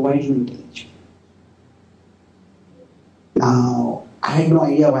will provide him intellectually. Now, I had no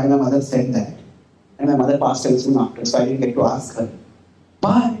idea why my mother said that. And my mother passed away soon after, so I didn't get to ask her.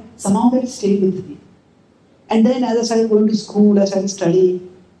 But somehow that stayed with me. And then as I started going to school, I started studying.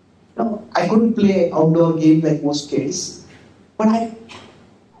 I couldn't play outdoor games like most kids. But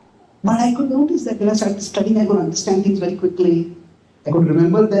I could notice that when I started studying, I could understand things very quickly. I could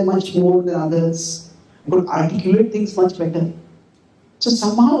remember them much more than others. I could articulate things much better. So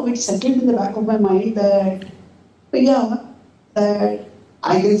somehow it settled in the back of my mind that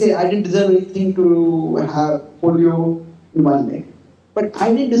I can say I didn't deserve anything to have polio in one leg. But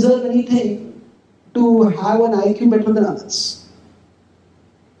I didn't deserve anything to have an IQ better than others.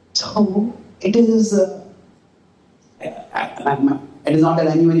 So it is not that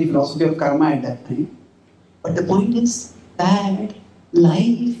I knew any philosophy of karma at that time. But the point is that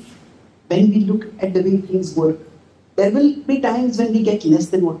life, when we look at the way things work, there will be times when we get less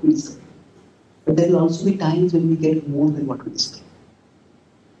than what we deserve. But there will also be times when we get more than what we deserve.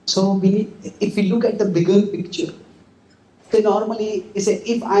 So if we look at the bigger picture, then normally we say,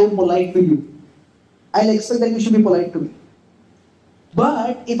 if I am polite to you, I'll expect that you should be polite to me.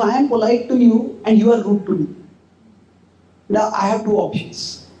 But if I am polite to you and you are rude to me, now I have two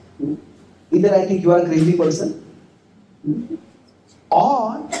options. Either I think you are a crazy person,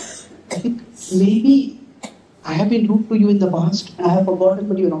 or I think maybe I have been rude to you in the past and I have forgotten,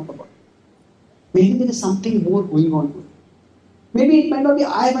 but you are not forgotten. Maybe there is something more going on. Maybe it might not be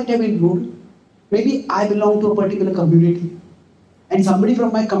I might have been rude. Maybe I belong to a particular community and somebody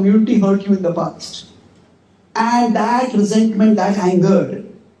from my community hurt you in the past. And that resentment, that anger,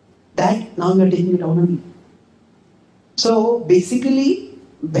 that now you are taking it out on me. So basically,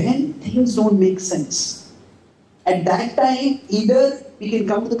 when things don't make sense, at that time, either we can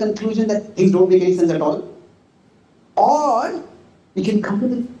come to the conclusion that things don't make any sense at all, or we can come to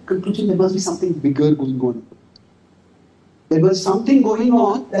the conclusion there must be something bigger going on. There was something going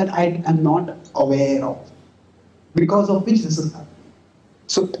on that I am not aware of, because of which this is happening.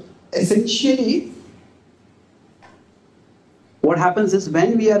 So essentially, what happens is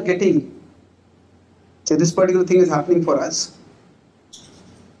when we are getting, say this particular thing is happening for us,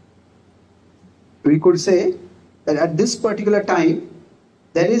 we could say that at this particular time,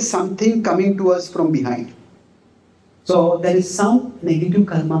 there is something coming to us from behind. So there is some negative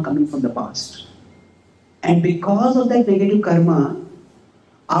karma coming from the past. And because of that negative karma,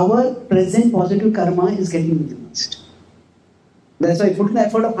 our present positive karma is getting minimized. That's why we put an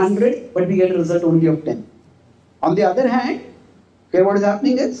effort of 100, but we get a result only of 10. On the other hand, here what is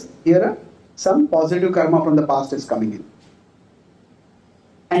happening is, here some positive karma from the past is coming in.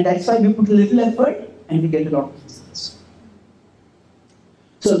 And that's why we put a little effort and we get a lot of results.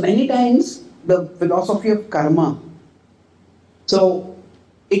 So many times, the philosophy of karma, so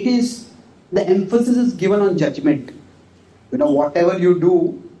it is, the emphasis is given on judgment. Whatever you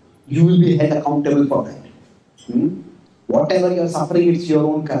do, you will be held accountable for that. Whatever you are suffering, it's your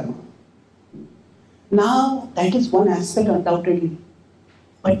own karma. Now, that is one aspect undoubtedly.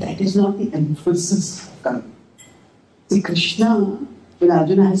 But that is not the emphasis of karma. See, Krishna, when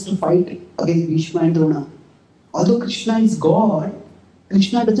Arjuna has to fight against Bhishma and Drona, although Krishna is God,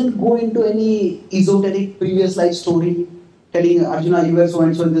 Krishna doesn't go into any esoteric previous life story, telling Arjuna, you were so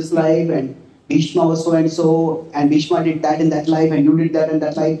and so in this life, and Bhishma was so and so, and Bhishma did that in that life, and you did that in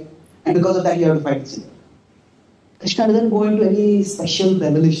that life, and because of that you have to fight sin. Krishna doesn't go into any special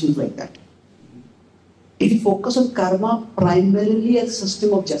revelations like that. If you focus on karma primarily as a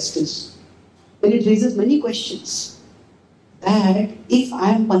system of justice, then it raises many questions. That if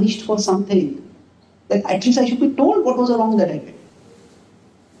I am punished for something, then at least I should be told what was the wrong that I did.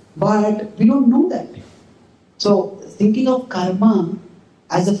 But we don't know that. So thinking of karma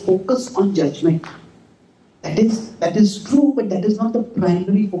as a focus on judgment, that is true, but that is not the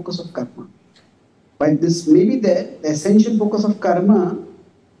primary focus of karma. While this may be there, the essential focus of karma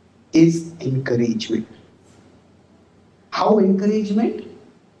is encouragement. How encouragement?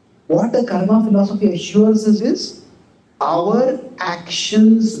 What the karma philosophy assures us is, our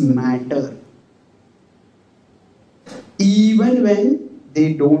actions matter, even when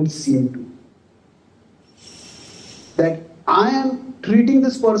they don't seem to. That I am treating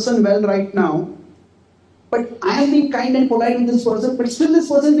this person well right now, but I am being kind and polite with this person, but still this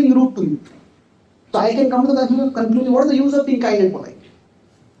person is being rude to me. So I can come to the conclusion, what is the use of being kind and polite?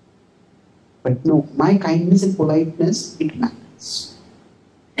 But no, my kindness and politeness, it matters.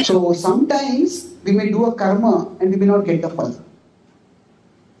 So sometimes we may do a karma and we may not get the phala.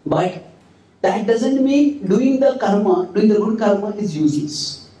 But that doesn't mean doing the good karma is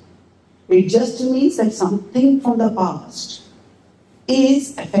useless. It just means that something from the past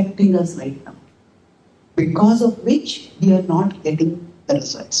is affecting us right now, because of which we are not getting the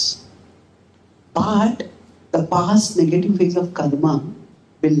results. But the past negative phase of karma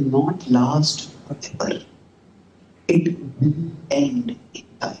will not last forever. It will end in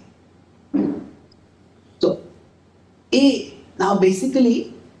time. So, now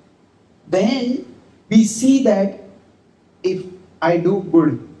basically, when we see that if I do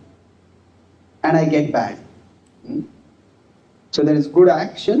good and I get bad, so there is good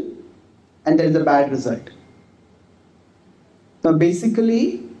action and there is a bad result. Now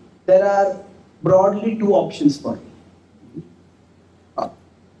basically, there are broadly two options for it.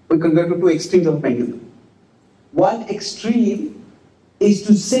 We can go to two extremes of pendulum. One extreme is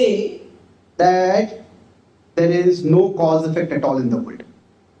to say that there is no cause effect at all in the world.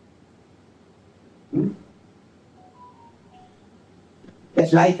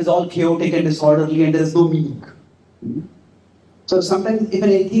 that life is all chaotic and disorderly and there is no meaning. So sometimes if an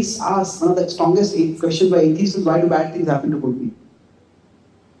atheist asks, one of the strongest questions by atheists is, why do bad things happen to good people?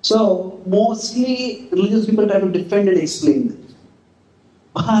 So mostly religious people try to defend and explain it.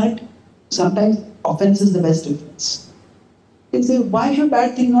 But sometimes offense is the best defense. They say, why should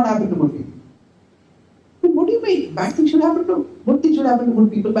bad things not happen to good people? But what do you mean? Bad things should happen to good things should happen to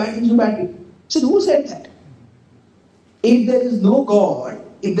good people, bad things to bad people. So who said that? If there is no God,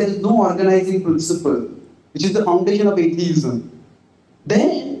 if there is no organizing principle, which is the foundation of atheism,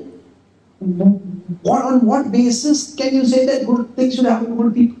 then on what basis can you say that good things should happen to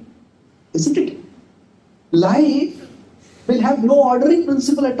good people? Isn't it? Life will have no ordering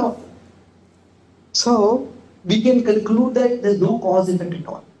principle at all. So we can conclude that there is no cause effect at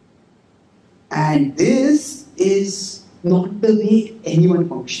all. And this is not the way anyone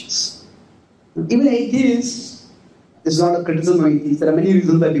functions. Even atheists, this is not a criticism of atheists, there are many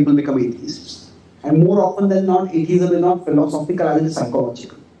reasons why people become atheists. And more often than not, atheism is not philosophical as it is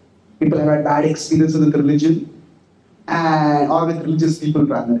psychological. People have had bad experiences with religion or with religious people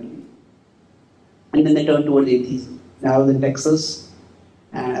primarily. And then they turn towards atheism. Now I was in Texas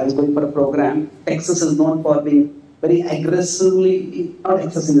and I was going for a program. Texas is known for being very aggressively, not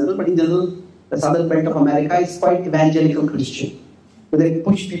Texas in general, but in general, the southern belt of America is quite evangelical Christian. So they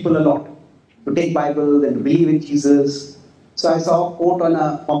push people a lot to take Bible and believe in Jesus. So I saw a quote on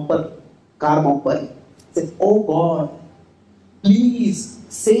a bumper, car bumper. It said, "Oh God, please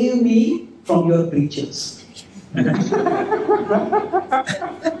save me from your preachers."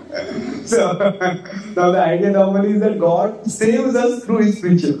 So now the idea normally is that God saves us through His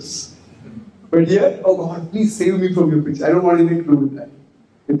preachers. But here, oh God, please save me from your preachers. I don't want anything to do with that,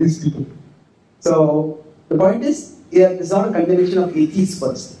 with these people. So the point is, it's not a condemnation of atheists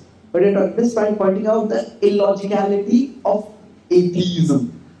first, but it's pointing out the illogicality of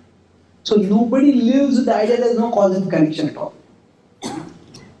atheism. So nobody lives with the idea there is no cause and connection at all.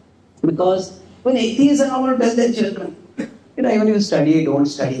 Because when atheists are not going to tell their children, even if you study, don't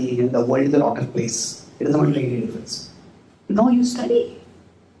study, the world is a rotten place. It doesn't make any difference. No, you study.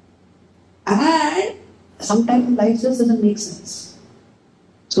 And sometimes life just doesn't make sense.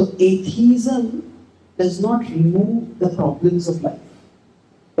 So atheism does not remove the problems of life.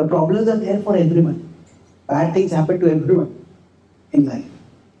 The problems are there for everyone. Bad things happen to everyone in life.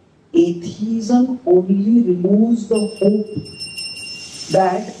 Atheism only removes the hope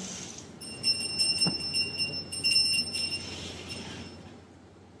that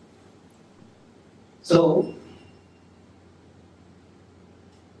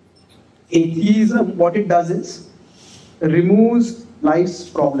atheism, what it does is removes life's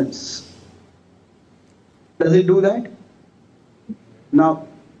problems. Does it do that? Now,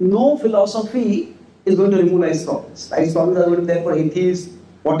 no philosophy is going to remove life's problems. Life's problems are going to be there for atheists,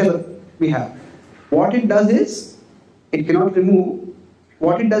 whatever we have. What it does is, it cannot remove.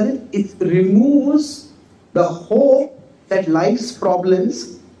 What it does is, it removes the hope that life's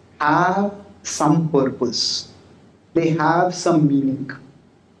problems have some purpose. They have some meaning.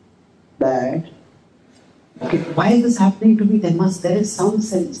 That, okay, why is this happening to me? There is some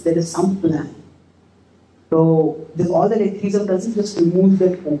sense, there is some plan. So, all that atheism does is just remove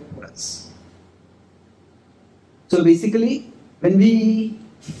that hope for us. So basically, when we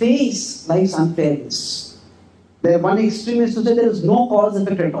face life's unfairness, the one extreme is to say there is no cause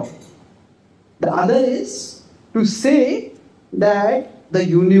effect at all. The other is to say that the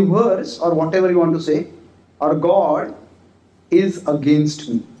universe, or whatever you want to say, or God, is against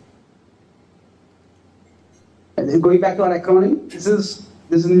me. And then going back to our acronym, this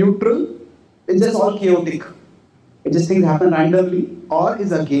is neutral. It's just all chaotic. It just things happen randomly, or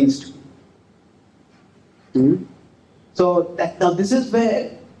is against me. So now this is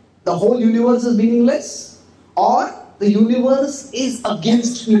where the whole universe is meaningless, or the universe is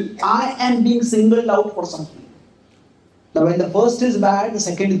against me. I am being singled out for something. Now when the first is bad, the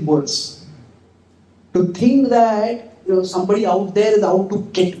second is worse. To think that somebody out there is out to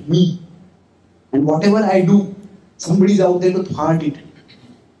get me, and whatever I do, somebody is out there to thwart it,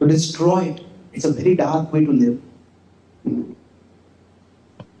 to destroy it. It's a very dark way to live.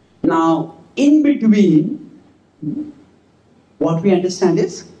 Now, in between, what we understand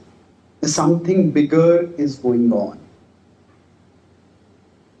is something bigger is going on.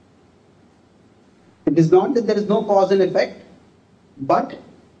 It is not that there is no cause and effect, but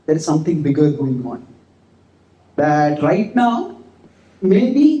there is something bigger going on. That right now,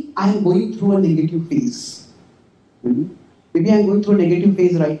 maybe I am going through a negative phase. Maybe I am going through a negative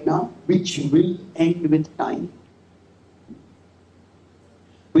phase right now, which will end with time.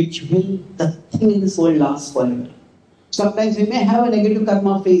 The thing in this world lasts forever. Sometimes we may have a negative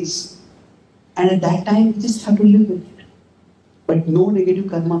karma phase, and at that time we just have to live with it. But no negative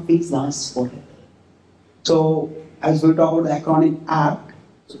karma phase lasts forever. So, as we talk about the acronym ACT,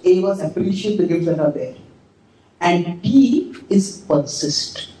 so A was appreciate the gifts that are there. And P is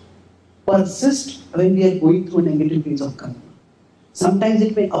persist. Persist when we are going through a negative phase of karma. Sometimes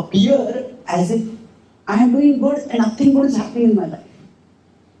it may appear as if I am doing good and nothing good is happening in my life.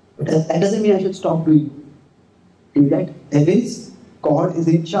 But that doesn't mean I should stop doing good. In that there is, God is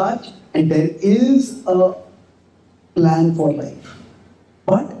in charge and there is a plan for life.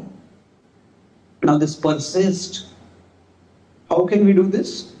 But now this persist, how can we do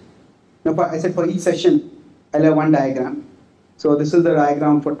this? Now I said for each session I'll have one diagram. So this is the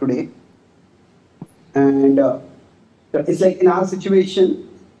diagram for today. And it's like in our situation,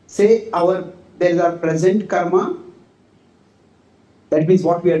 say there is our present karma, that means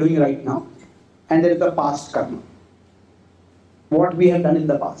what we are doing right now, and there is the past karma, what we have done in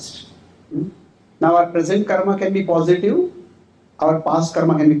the past. Now our present karma can be positive, our past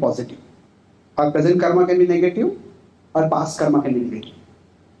karma can be positive. Our present karma can be negative, our past karma can be negative.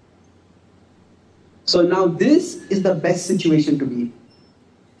 So now this is the best situation to be in.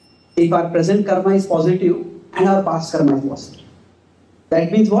 If our present karma is positive and our past karma is positive.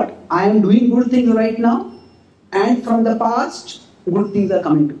 That means what? I am doing good things right now, and from the past, good things are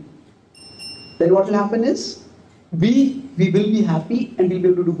coming to me. Then what will happen is, we will be happy and we will be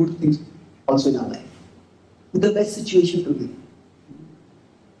able to do good things also in our life. It's the best situation to be in.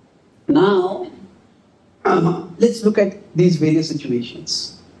 Now, let's look at these various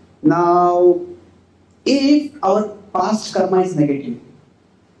situations. Now, if our past karma is negative,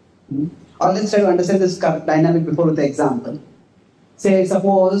 or let's try to understand this dynamic before with the example. Say,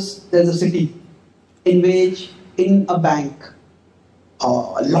 suppose there's a city in which, in a bank, a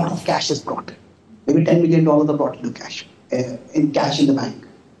lot of cash is brought. Maybe $10 million are brought into cash, in cash in the bank.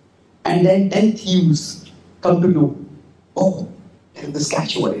 And then 10 thieves come to know, oh, there is this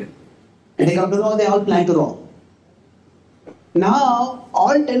cash over here. And they come to know they all plan to rob. Now,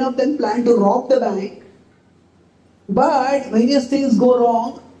 all 10 of them plan to rob the bank, but various things go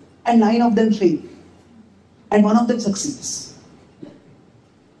wrong and 9 of them fail. And 1 of them succeeds.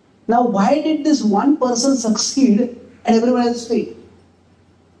 Now, why did this one person succeed and everyone else fail?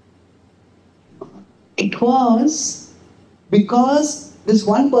 It was because this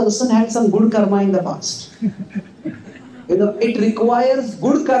one person had some good karma in the past. It requires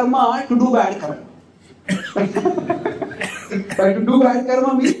good karma to do bad karma. But to do bad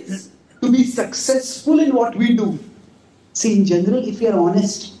karma means to be successful in what we do. See, in general, if we are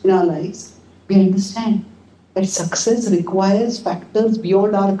honest in our lives, we understand that success requires factors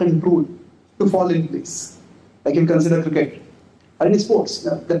beyond our control to fall in place. Like you consider cricket or in sports,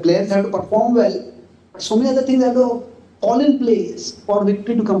 the players have to perform well, but so many other things have to fall in place for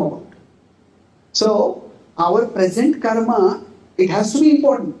victory to come about. So, our present karma, it has to be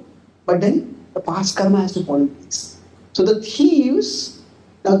important, but then the past karma has to fall in place. So the thieves,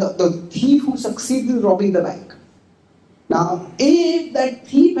 now the thief who succeeds in robbing the bank. Now, if that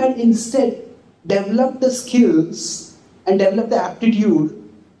thief had instead developed the skills and developed the aptitude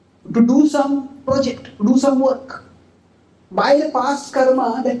to do some project, to do some work, by the past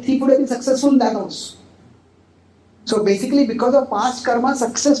karma, that thief would have been successful in that also. So basically, because of past karma,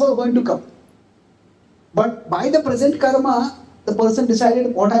 success was going to come. But by the present karma, the person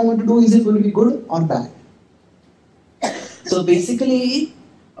decided what I want to do, is it going to be good or bad? So basically,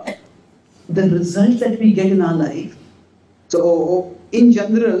 the results that we get in our life, so in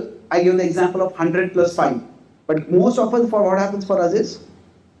general, I give the example of 100 plus 5. But most often for what happens for us is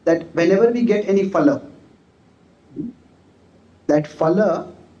that whenever we get any phala, that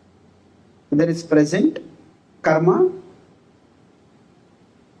phala, there is present karma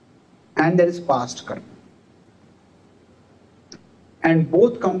and there is past karma. And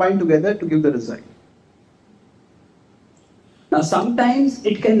both combine together to give the result. Now sometimes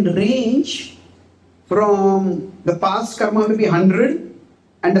it can range from the past karma may be 100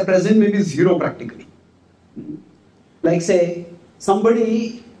 and the present may be 0 practically. Like say,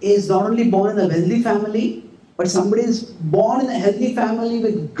 somebody is not only born in a wealthy family, but somebody is born in a healthy family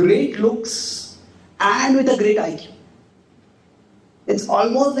with great looks and with a great IQ. It's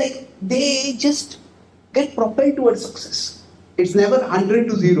almost like they just get propelled towards success. It's never 100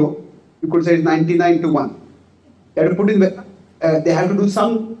 to 0. You could say it's 99 to 1. They have to put in, they have to do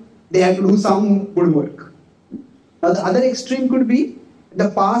some good work. Now the other extreme could be the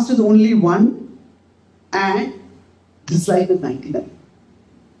past is only 1 and this life is 99.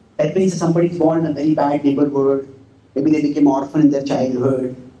 That means somebody is born in a very bad neighborhood, maybe they became orphan in their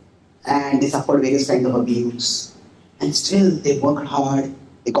childhood and they suffered various kinds of abuse. and still they worked hard,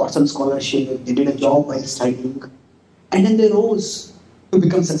 they got some scholarship, they did a job while studying, and then they rose to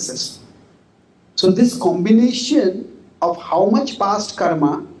become successful. So this combination of how much past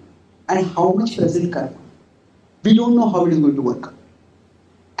karma and how much present karma, we don't know how it is going to work.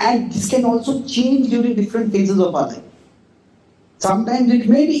 And this can also change during different phases of our life. Sometimes it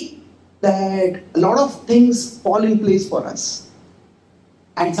may be that a lot of things fall in place for us.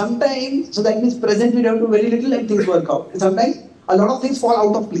 And sometimes, so that means present we have to do very little and things work out. And sometimes a lot of things fall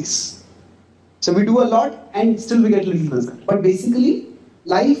out of place. So we do a lot and still we get little result. But basically,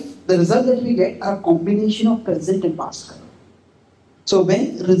 life, the results that we get are a combination of present and past karma. So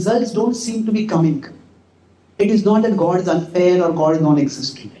when results don't seem to be coming, it is not that God is unfair or God is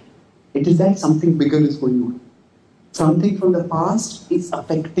non-existent. It is that something bigger is going on. Something from the past is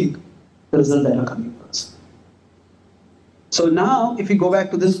affecting the results that are coming for us. So now, if we go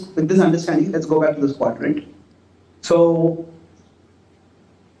back to this, with this understanding, let's go back to this quadrant. So,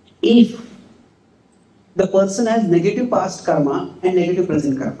 if the person has negative past karma and negative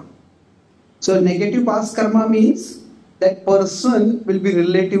present karma. So, negative past karma means that person will be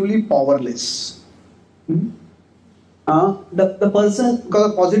relatively powerless. The person,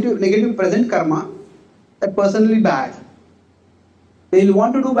 because of positive, negative present karma, that person will be bad. They will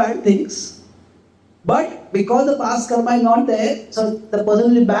want to do bad things, but because the past karma is not there, so the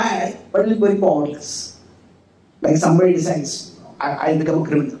person will be bad, but will be very powerless. Like somebody decides, I'll become a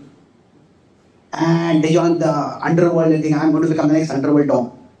criminal. And they join the underworld and think, I'm going to become the next underworld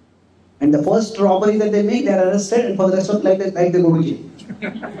don. And the first robbery that they make, they are arrested, and for the rest of life, they go to jail.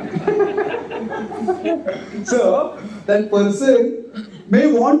 So, that person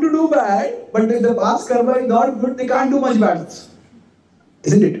may want to do bad, but if the past karma is not good, they can't do much bad.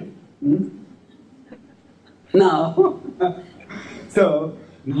 Isn't it? Now, so,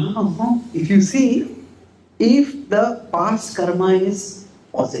 now, if you see, if the past karma is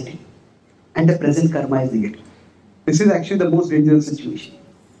positive and the present karma is negative, this is actually the most dangerous situation.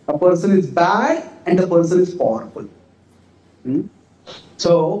 A person is bad and the person is powerful.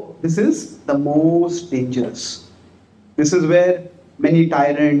 So, this is the most dangerous. This is where many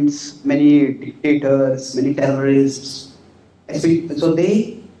tyrants, many dictators, many terrorists, so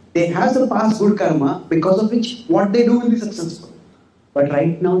they have some past good karma because of which what they do will be successful. But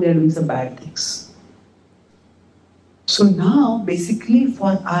right now they are doing some bad things. So now basically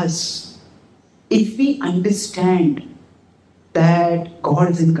for us, if we understand that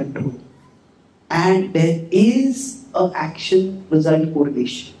God is in control and there is an action result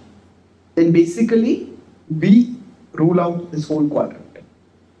correlation, then basically we rule out this whole quadrant.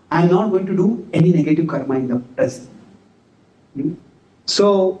 I am not going to do any negative karma in the present.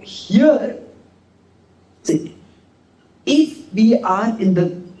 So here, see, if we are in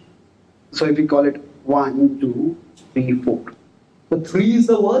the, so if we call it 1, 2, 3, 4. So 3 is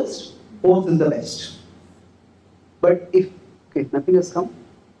the worst, 4 is the best. But if, okay, nothing has come.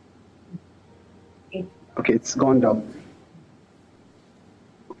 Okay, it's gone down.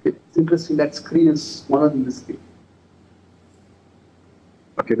 Okay, it's interesting that screen is smaller than this screen.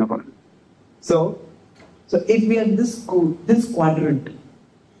 Okay, no problem. So if we are in this quadrant,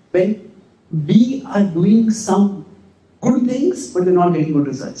 when we are doing some good things, but we're not getting good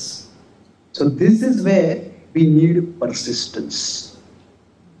results. So this is where we need persistence.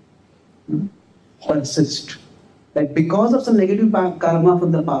 Persist. That because of some negative karma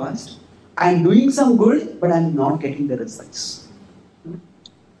from the past, I'm doing some good, but I'm not getting the results.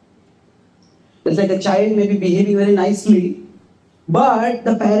 It's like a child may be behaving very nicely, but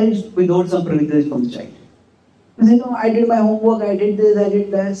the parents withhold some privilege from the child. They say, no, I did my homework, I did this, I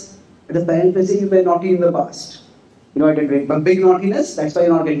did this. But the parents may say, you were naughty in the past. I did big naughtiness, that's why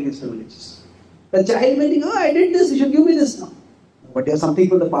you're not getting these privileges. The child may think, oh, I did this, you should give me this now. But there's something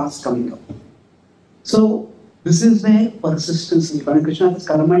from the past coming up. So, this is where persistence is. When Krishna says,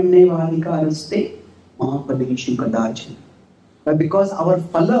 Karmanne Valikaraste Mahapadeshu Kadachan. But because our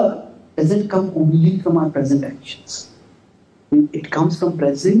phala doesn't come only from our present actions. It comes from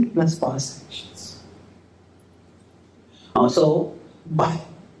present plus past actions. So, but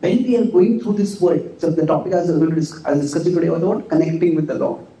when we are going through this world, so the topic I was discussing today was about connecting with the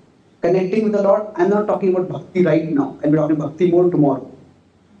Lord. Connecting with the Lord, I'm not talking about bhakti right now, I'll be talking bhakti more tomorrow.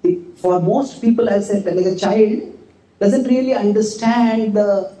 For most people, as I said, like a child doesn't really understand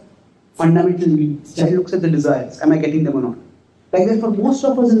the fundamental needs. Child looks at the desires, am I getting them or not? Like that, for most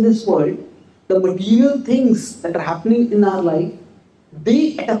of us in this world, the material things that are happening in our life,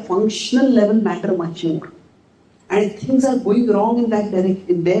 they at a functional level matter much more. And if things are going wrong in that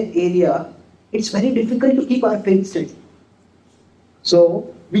in their area, it's very difficult to keep our faith steady.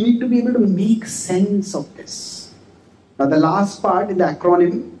 So we need to be able to make sense of this. Now the last part in the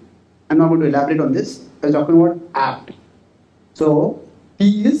acronym, I'm not going to elaborate on this. We're talking about APT. So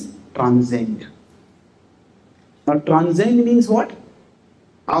T is transcend. Now transcend means what?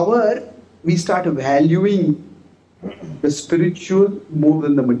 We start valuing the spiritual more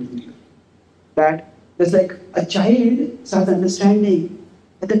than the material. That it's like a child starts understanding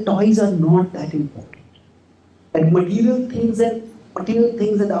that the toys are not that important. That material things and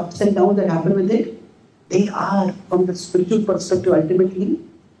the ups and downs that happen with it, they are, from the spiritual perspective, ultimately,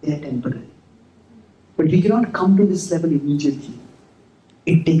 they are temporary. But we cannot come to this level immediately.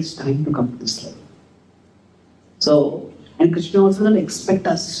 It takes time to come to this level. So, and Krishna also doesn't expect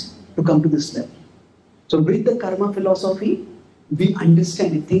us to come to this level. So with the karma philosophy, we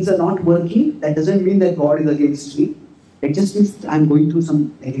understand if things are not working, that doesn't mean that God is against me. It just means I'm going through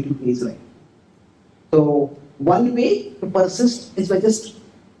some negative phase right. So one way to persist is by just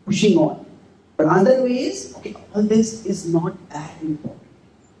pushing on. But another way is, okay, all this is not that important.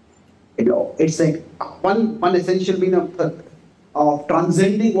 It's like one essential meaning of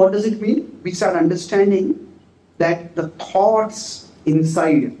transcending. What does it mean? We start understanding that the thoughts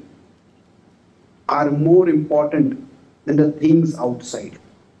inside are more important than the things outside.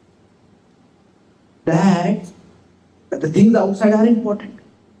 That the things outside are important.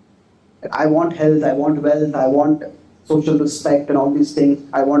 I want health, I want wealth, I want social respect and all these things.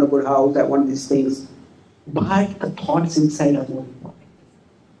 I want a good house, I want these things. But the thoughts inside are more important.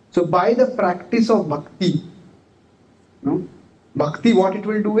 So by the practice of bhakti, bhakti, what it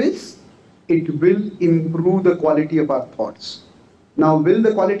will do is, it will improve the quality of our thoughts. Now, will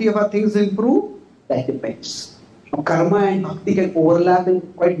the quality of our things improve? That depends. Now, karma and bhakti can overlap in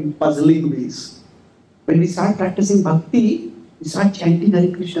quite puzzling ways. When we start practicing bhakti, we start chanting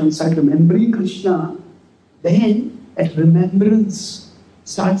Hare Krishna, we start remembering Krishna, then that remembrance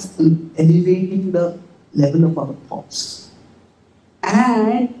starts elevating the level of our thoughts.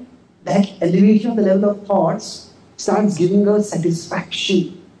 And that elevation of the level of thoughts starts giving us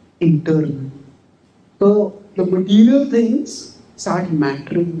satisfaction internally. So the material things start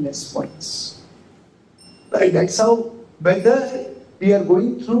mattering less for us. Right? That's how, whether we are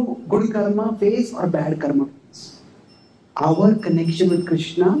going through good karma phase or bad karma phase, our connection with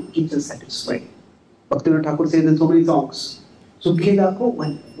Krishna keeps us satisfied. Bhaktivinoda Thakur says in so many songs, Sukhe Dako,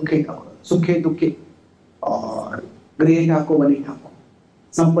 Dukhe Dako, Sukhe Dukhe, or Grihe Dako, Vani Dako,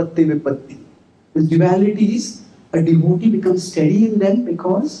 Sampatti Vipatti. These dualities, a devotee becomes steady in them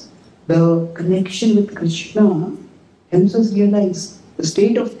because the connection with Krishna helps us realize the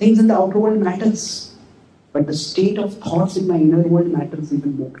state of things in the outer world matters, but the state of thoughts in my inner world matters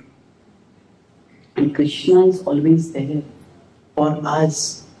even more. And Krishna is always there for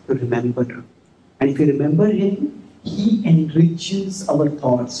us to remember. And if you remember Him, He enriches our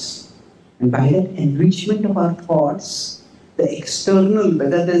thoughts. And by that enrichment of our thoughts, the external,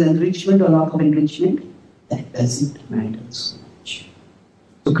 whether there is enrichment or lack of enrichment, that doesn't matter so much.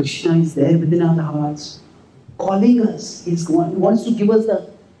 So Krishna is there within our hearts, calling us. He wants to give us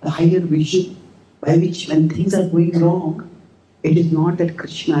the higher vision by which when things are going wrong, it is not that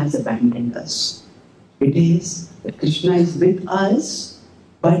Krishna has abandoned us. It is that Krishna is with us,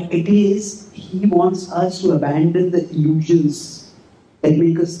 but it is He wants us to abandon the illusions that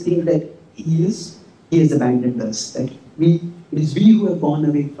make us think that He has abandoned us, that it is we who have gone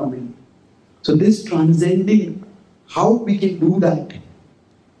away from Him. So this transcending, how we can do that,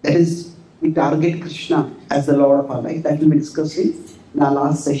 that is, we target Krishna as the Lord of our life. That will be discussing in our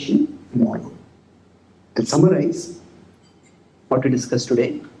last session tomorrow. I'll summarize what we discussed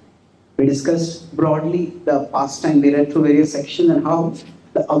today. We discussed broadly the pastime. We read through various sections and how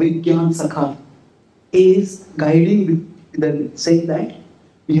the Avigyan Sakha is guiding, saying that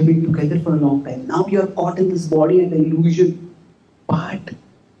we have been together for a long time. Now we are caught in this body and the illusion, but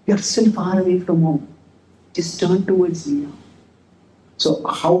we are still far away from home. Just turn towards me now. So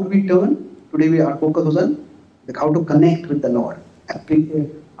how do we turn? Today our focus was on how to connect with the Lord. We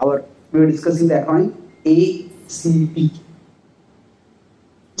were discussing the acronym ACP.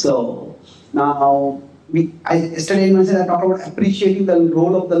 So now yesterday I talked about appreciating the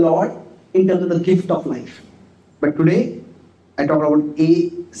role of the Lord in terms of the gift of life. But today I talked about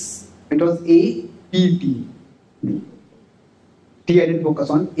it was APT. T I didn't focus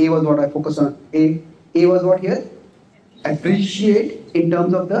on. A was what I focused on. A was what here? Appreciate in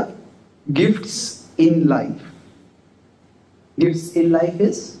terms of the gifts in life. Gifts in life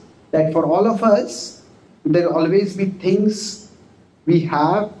is that for all of us, there will always be things we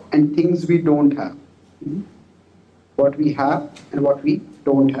have and things we don't have. What we have and what we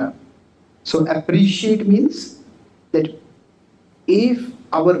don't have. So appreciate means that if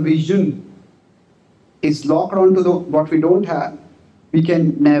our vision is locked onto what we don't have, we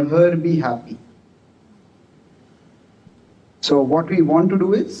can never be happy. So what we want to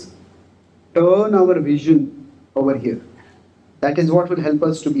do is turn our vision over here. That is what will help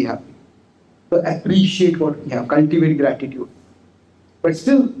us to be happy. So appreciate what we have, cultivate gratitude. But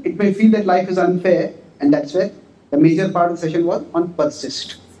still, it may feel that life is unfair, and that's where the major part of the session was on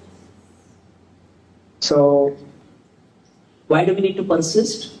persist. So, why do we need to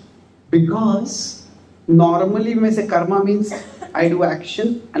persist? Because normally we may say karma means I do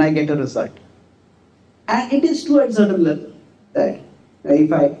action and I get a result. And it is true at a certain level that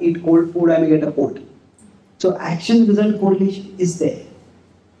if I eat cold food, I may get a cold. So action-result correlation is there.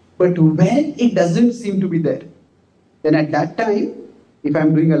 But when it doesn't seem to be there, then at that time, if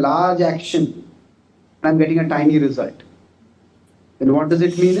I'm doing a large action and I'm getting a tiny result, then what does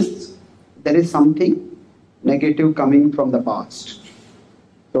it mean is there is something negative coming from the past.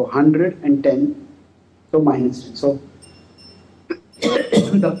 So 110, so minus 10. So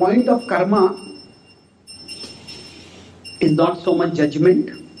the point of karma is not so much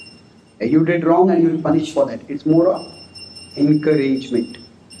judgment. You did wrong and you will punish for that. It's more of encouragement.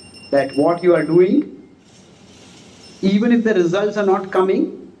 That what you are doing, even if the results are not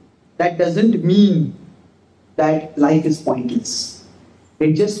coming, that doesn't mean that life is pointless.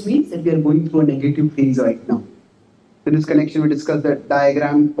 It just means that we are going through a negative phase right now. In this connection, we discussed the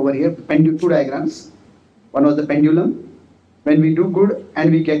diagram over here, two diagrams. One was the pendulum. When we do good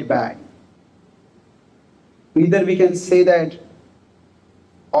and we get bad. Either we can say that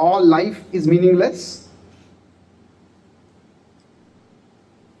all life is meaningless,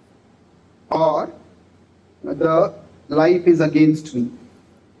 or the life is against me.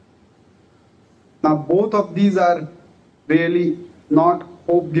 Now both of these are really not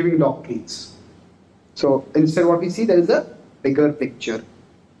hope-giving doctrines. So instead what we see, there is a bigger picture.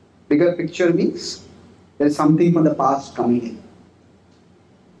 Bigger picture means there is something from the past coming in.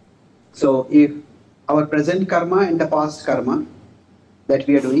 So if our present karma and the past karma that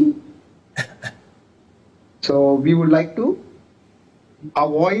we are doing, so we would like to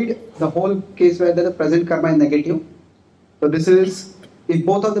avoid the whole case where the present karma is negative. So this is, if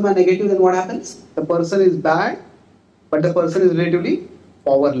both of them are negative, then what happens? The person is bad, but the person is relatively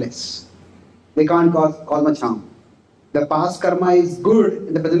powerless. They can't cause much harm. The past karma is good,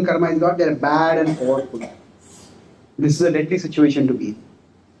 and the present karma is not. They are bad and powerful. This is a deadly situation to be in.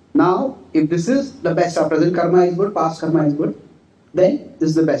 Now, if this is the best, our present karma is good, past karma is good, then this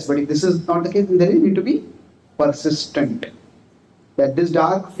is the best. But if this is not the case, then you need to be persistent. That this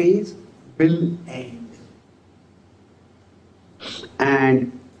dark phase will end.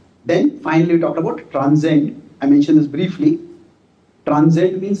 And then finally we talked about transcend. I mentioned this briefly.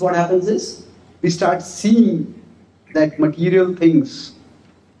 Transcend means what happens is we start seeing that material things,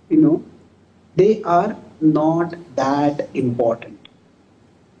 they are not that important.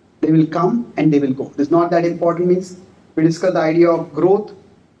 They will come and they will go. This not that important means we discussed the idea of growth.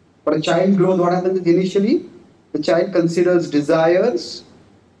 For a child growth, what happens is initially the child considers desires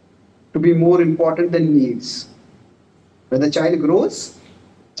to be more important than needs. When the child grows,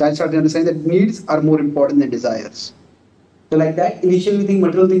 child starts to understand that needs are more important than desires. So like that, initially we think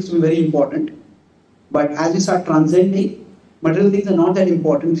material things to be very important. But as we start transcending, material things are not that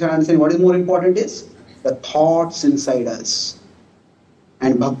important. We start understanding what is more important is the thoughts inside us.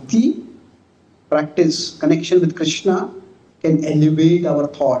 And bhakti, practice, connection with Krishna can elevate our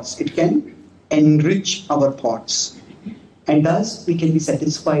thoughts. It can enrich our thoughts. And thus we can be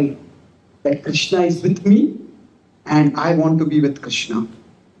satisfied that Krishna is with me and I want to be with Krishna.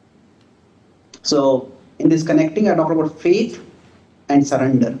 So in this connecting, I talk about faith and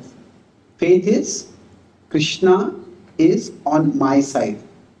surrender. Faith is Krishna is on my side.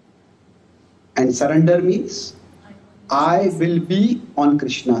 And surrender means I will be on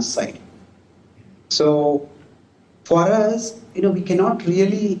Krishna's side. So for us, we cannot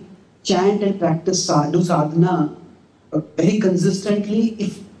really chant and practice do sadhana very consistently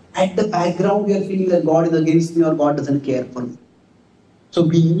if at the background we are feeling that God is against me or God doesn't care for me. So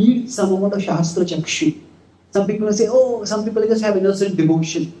we need some amount of Shastra Chakshu. Some people will say, some people just have innocent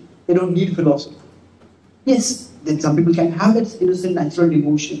devotion. They don't need philosophy. Yes, then some people can have that innocent natural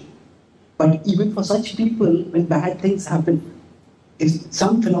devotion. But even for such people, when bad things happen, if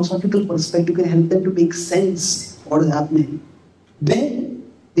some philosophical perspective can help them to make sense of what is happening,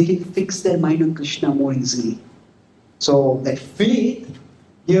 then they can fix their mind on Krishna more easily. So that faith,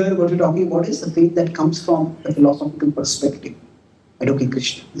 here what we're talking about is the faith that comes from the philosophical perspective. That okay,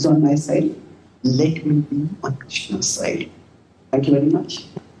 Krishna is on my side, let me be on Krishna's side. Thank you very much.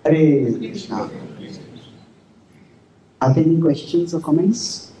 Hare Krishna. Are there any questions or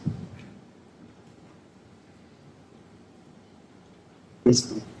comments?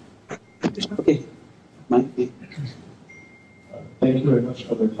 Yes. Okay. Mike. Thank you very much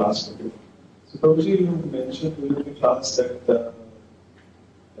for the class today. So, Prabhuji, you mentioned during the class that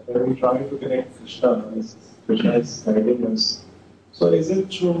when we try to connect Krishna is guiding us. So, is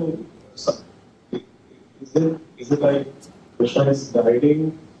it true? Is it like Krishna is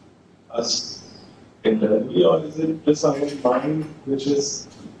guiding us internally, or is it just our mind, which is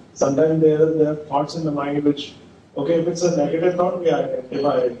sometimes there are thoughts in the mind which, okay, if it's a negative thought, we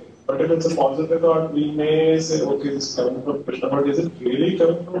identify it. But if it's a positive thought, we may say, okay, it's coming from Krishna. But is it really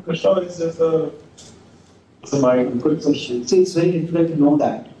coming from Krishna, or is it it's a mind? Good question. See, it's very difficult to know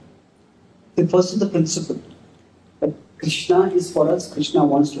that. The first is the principle that Krishna is for us, Krishna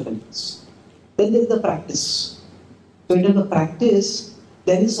wants to help us. Then there is the practice. So in the practice,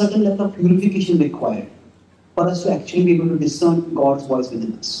 there is certain level of purification required for us to actually be able to discern God's voice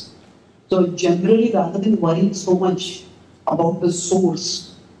within us. So generally, rather than worrying so much about the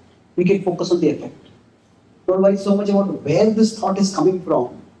source, we can focus on the effect. Don't worry so much about where this thought is coming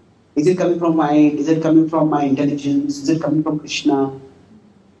from. Is it coming from mind? Is it coming from my intelligence? Is it coming from Krishna?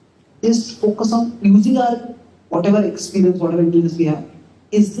 Just focus on using our whatever experience, whatever intelligence we have.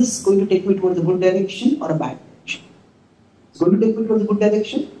 Is this going to take me towards a good direction or a bad direction? It's going to take me towards a good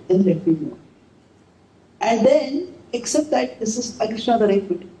direction, then let me know. And then accept that this is Krishna the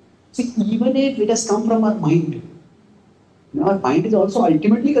right way. See, even if it has come from our mind, our mind is also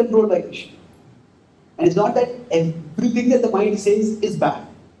ultimately controlled by Krishna. And it's not that everything that the mind says is bad.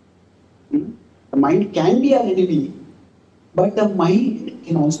 The mind can be our enemy, but the mind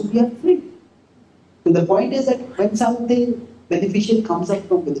can also be our friend. So the point is that when something beneficial comes up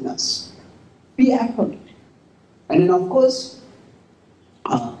from within us, we act on it. And then of course,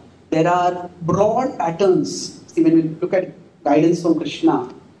 there are broad patterns. See, when we look at guidance from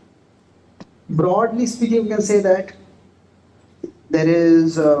Krishna, broadly speaking, we can say that there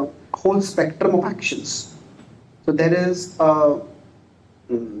is a whole spectrum of actions. So there is a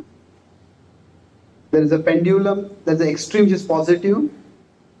pendulum, there's an extreme which is positive,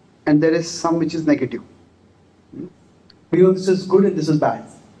 and there is some which is negative. We know this is good and this is bad.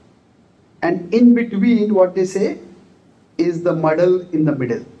 And in between, what they say is the muddle in the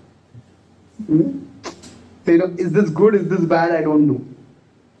middle. So, is this good, is this bad? I don't know.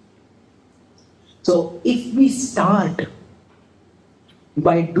 So if we start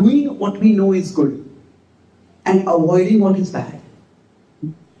by doing what we know is good and avoiding what is bad,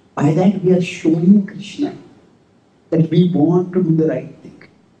 by that we are showing Krishna that we want to do the right thing.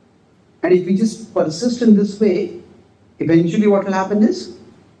 And if we just persist in this way, eventually what will happen is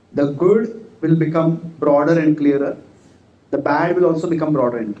the good will become broader and clearer. The bad will also become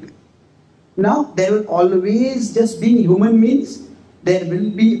broader and clearer. Now, there will always, just being human means, there will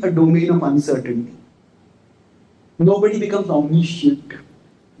be a domain of uncertainty. Nobody becomes omniscient.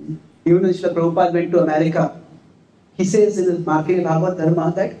 Even when Srila Prabhupada went to America, he says in his Marketing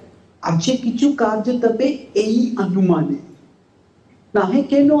Bhagavad-Dharma that Ache kichu karja tabe ei anumane. Nahe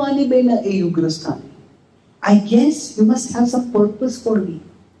keno ani bena ei ugrasthane. I guess you must have some purpose for me.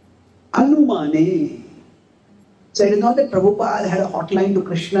 Anumane. So it is not that Prabhupada had a hotline to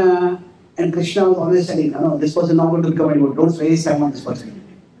Krishna and Krishna was always telling, no, this person is not going to become anybody. Don't waste time on this person.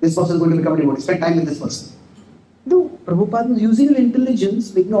 This person is going to become anybody. Spend time with this person. No, Prabhupada was using his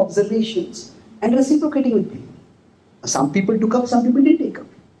intelligence, making observations and reciprocating with people. Some people took up, some people didn't take up.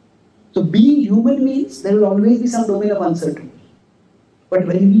 So being human means there will always be some domain of uncertainty. But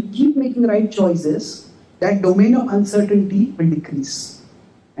when we keep making right choices, that domain of uncertainty will decrease.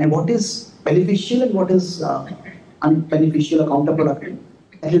 And what is beneficial and what is unbeneficial or counterproductive,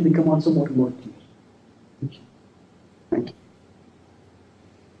 that will become also more and more clear. Thank you. Thank you.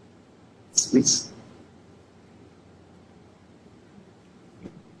 Please.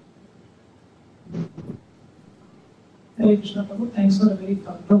 Hare Krishna Prabhu, thanks for a very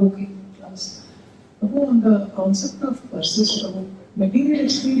thought-provoking class. Prabhu, on the concept of persist, Prabhu, material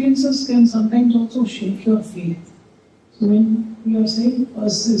experiences can sometimes also shake your faith. So when we are saying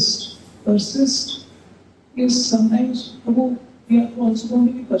persist is sometimes, Prabhu, we are also going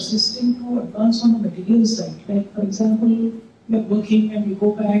to be persisting to advance on the material side. Like, for example, we are working and we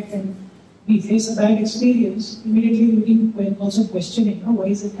go back and we face a bad experience, immediately looking, also questioning, why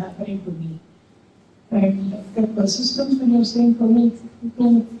is it happening to me? And the persistence, when you're saying, Prabhu,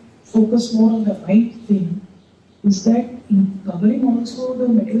 to focus more on the right thing, is that covering also the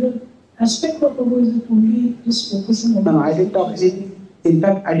material aspect of Prabhu? Is it only just focusing on? No, I didn't talk anything. In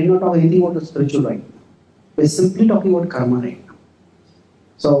fact, I did not talk anything about the spiritual right now. We're simply talking about karma right now.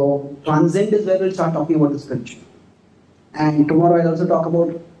 So, transcend is where we'll start talking about the spiritual. And tomorrow I'll also talk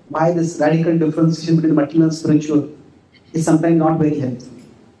about why this radical differentiation between the material and spiritual. is sometimes not very helpful.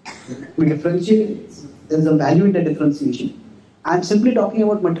 We differentiate, there is a value in the differentiation. I am simply talking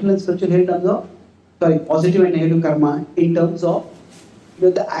about material and spiritual in terms of, positive and negative karma in terms of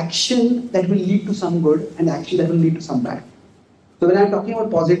the action that will lead to some good and the action that will lead to some bad. So when I am talking about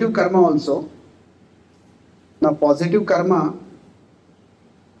positive karma also, now positive karma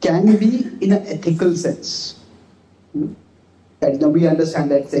can be in an ethical sense. That we understand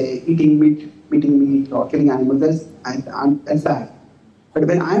that, say, eating meat or killing animals, that's bad. But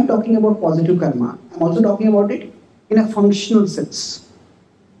when I am talking about positive karma, I am also talking about it in a functional sense.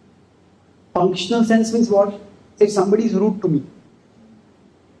 Functional sense means what? Say somebody is rude to me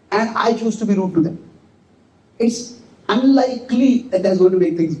and I choose to be rude to them. It's unlikely that that's going to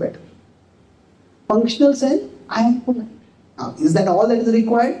make things better. Functional sense, I am polite. Now, is that all that is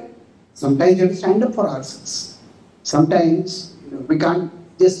required? Sometimes you have to stand up for ourselves. Sometimes we can't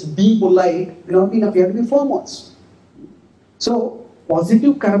just be polite, we have to be firm also. So,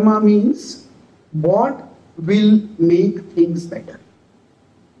 positive karma means what will make things better.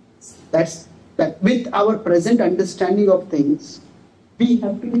 That with our present understanding of things, we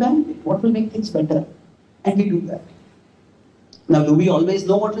have to evaluate what will make things better, and we do that. Now, do we always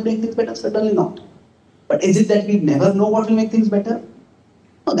know what will make things better? Certainly not. But is it that we never know what will make things better?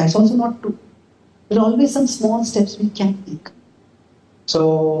 No, that's also not true. There are always some small steps we can take.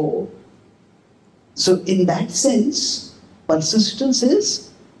 So in that sense, persistence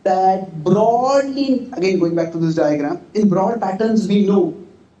is that broadly, again going back to this diagram, in broad patterns we know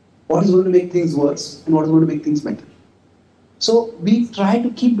what is going to make things worse and what is going to make things better. So we try to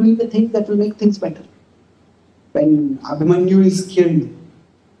keep doing the things that will make things better. When Abhimanyu is killed,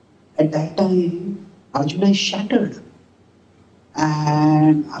 at that time Arjuna is shattered.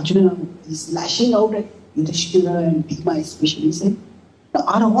 And Arjuna is lashing out at Yudhishthira and Bhima especially, saying,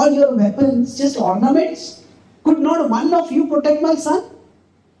 "Are all your weapons just ornaments? Could not one of you protect my son?"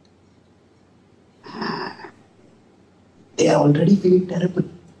 They are already feeling terrible.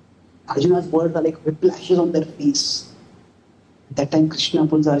 Arjuna's words are like whiplashes on their face. At that time, Krishna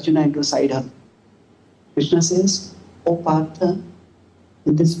pulls Arjuna into a side hug. Krishna says, "O Partha,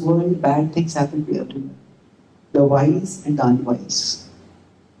 in this world, bad things happen to everyone. The wise and the unwise.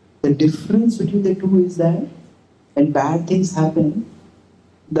 The difference between the two is that when bad things happen,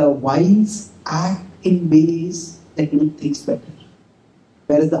 the wise act in ways that make things better,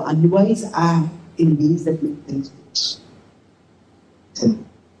 whereas the unwise act in ways that make things worse." So,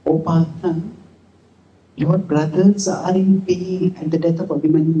 "O Partha, your brothers are in pain at the death of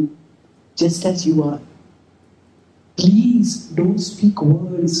Abhimanyu, just as you are. Please don't speak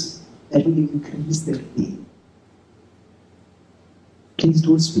words that will increase their pain. Please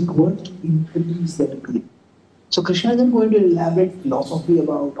don't speak words to increase their pain." So Krishna isn't going to elaborate philosophy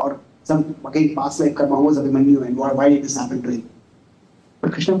about, or some, again, past life karma was Abhimanyu and why did this happen to him.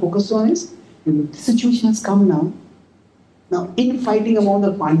 But Krishna focuses on is, this situation has come now. Now, infighting among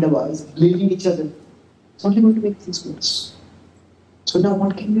the Pandavas, blaming each other, it's only going to make things worse. So now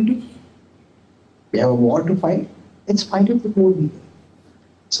what can we do? We have a war to fight. Let's fight it with more vigor.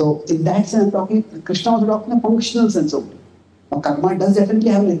 So in that sense, I'm talking, Krishna was talking in a functional sense only. Now karma does definitely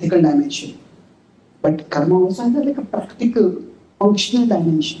have an ethical dimension. But karma also has like a practical, functional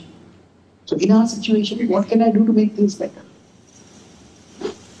dimension. So in our situation, what can I do to make things better?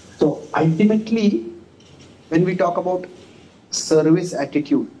 So ultimately, when we talk about service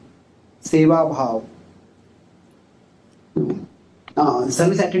attitude, seva bhav,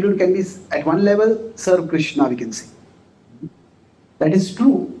 service attitude can be at one level, serve Krishna, we can say. That is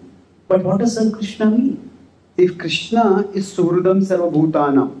true. But what does serve Krishna mean? If Krishna is Suhridam Sarva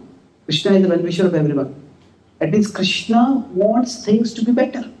Bhutanam, Krishna is the well-wisher of everyone. That means Krishna wants things to be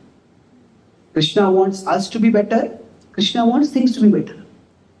better. Krishna wants us to be better. Krishna wants things to be better.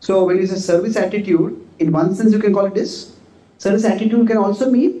 So when you say service attitude, in one sense you can call it this. Service attitude can also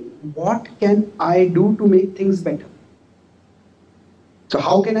mean, what can I do to make things better? So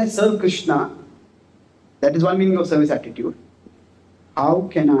how can I serve Krishna? That is one meaning of service attitude. How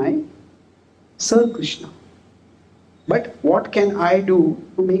can I serve Krishna? But what can I do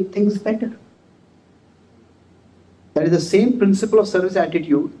to make things better? That is the same principle of service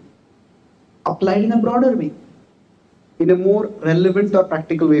attitude applied in a broader way, in a more relevant or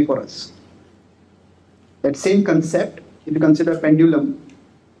practical way for us. That same concept, if you consider a pendulum,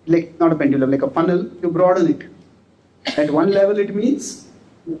 like not a pendulum, like a funnel, you broaden it. At one level it means,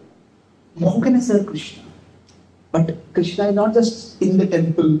 how can I serve Krishna? But Krishna is not just in the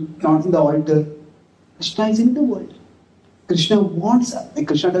temple, not in the altar. Krishna is in the world. Krishna wants, like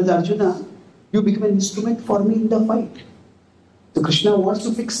Krishna tells Arjuna, you become an instrument for me in the fight. So Krishna wants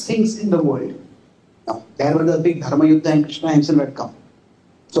to fix things in the world. Now, there was a big Dharma Yuddha and Krishna himself had come.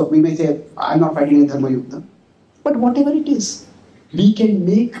 So we may say, I'm not fighting a Dharma Yuddha. But whatever it is, we can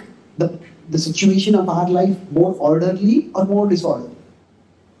make the situation of our life more orderly or more disorderly.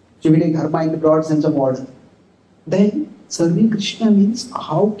 So we take Dharma in the broad sense of order. Then serving Krishna means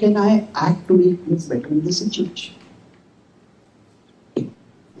how can I act to make things better in this situation?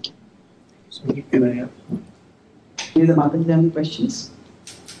 So can I have? Either Mataji, have any questions?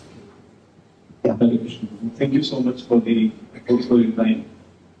 Yeah. Hare Krishna. Thank you so much for the time.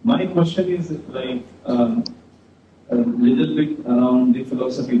 My question is like a little bit around the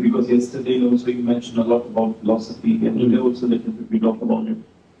philosophy, because yesterday also you mentioned a lot about philosophy, and today also little bit we talk about it.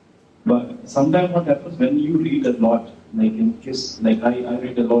 But sometimes what happens when you read a lot, like in case, like I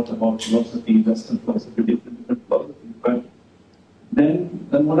read a lot about philosophy, Western philosophy, different philosophies, but then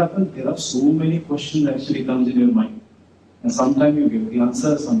what happens, there are so many questions that actually comes in your mind. And sometimes you get the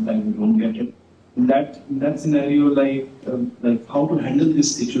answer, sometimes you don't get it. In that scenario, like how to handle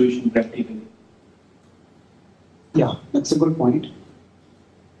this situation practically? Yeah, that's a good point.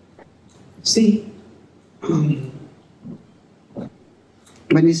 See, when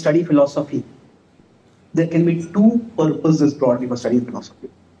we study philosophy, there can be two purposes broadly for studying philosophy.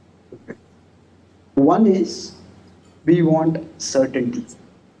 One is we want certainty.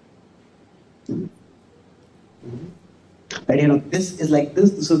 That this is like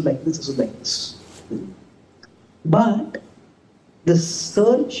this is like this is like this. But the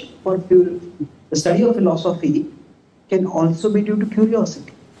search for the study of philosophy can also be due to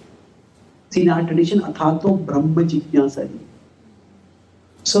curiosity. See, in our tradition, athato brahma jigyasa.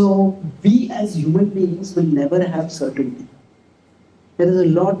 So we as human beings will never have certainty. There is a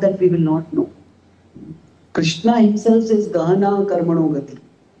lot that we will not know. Krishna himself says gahana karmano gati.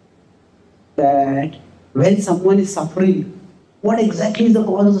 That when someone is suffering, what exactly is the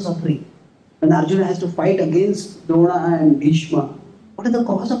cause of the suffering? When Arjuna has to fight against Drona and Bhishma, what is the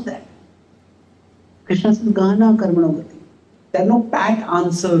cause of that? Krishna says gahana karmano gati. There are no pat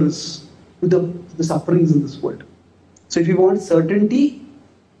answers to the sufferings in this world. So if you want certainty,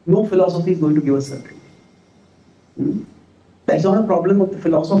 no philosophy is going to give us certainty. That's not a problem of the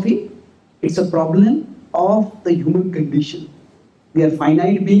philosophy, it's a problem of the human condition. We are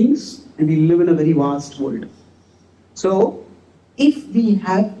finite beings and we live in a very vast world. So, if we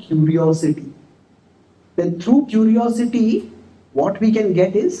have curiosity, then through curiosity, what we can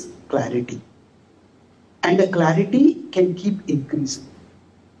get is clarity. And the clarity can keep increasing.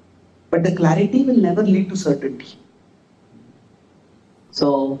 But the clarity will never lead to certainty.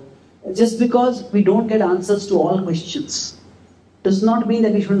 So, just because we don't get answers to all questions, does not mean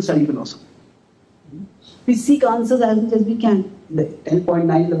that we shouldn't study philosophy. We seek answers as much as we can. The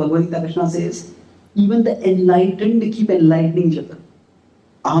 10.9, the Bhagavad-Gita, Krishna says, even the enlightened keep enlightening each other.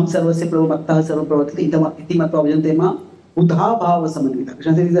 Aham sarvasya prabhavatta sarva pravatita iti matva vajante ma buddha bhava samanvita.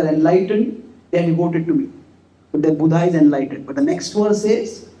 Krishna says, these are enlightened, they are devoted to me. But the Buddha is enlightened. But the next verse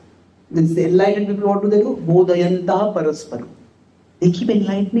says, since the enlightened people, what do? Bodhayanta parasparam. They keep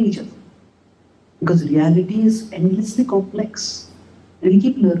enlightening each other. Because reality is endlessly complex. And we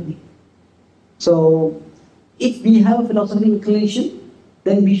keep learning. So, if we have a philosophical inclination,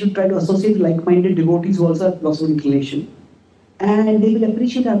 then we should try to associate like-minded devotees who also have philosophical inclination. And they will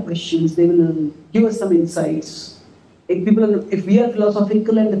appreciate our questions, they will give us some insights. If we are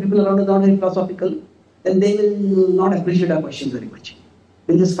philosophical and the people around us are not very philosophical, then they will not appreciate our questions very much.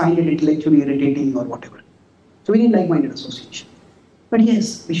 They'll just find it intellectually irritating or whatever. So we need like-minded association. But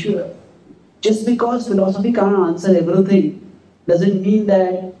yes, we should. Just because philosophy can't answer everything doesn't mean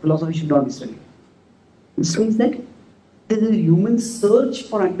that philosophy should not be studied. It means that there is a human search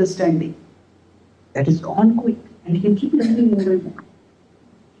for understanding that is ongoing and you can keep learning more and more.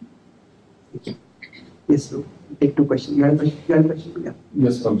 Okay. Yes, so take two questions. You have a question? Yeah.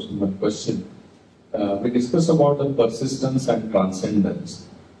 Yes, Prabhupada, my question. We discussed about the persistence and transcendence.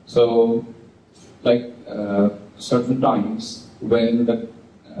 So, like certain times when the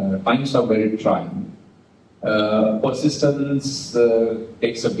times are very trying, persistence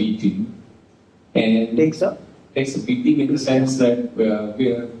takes a beating, and takes a beating in the sense that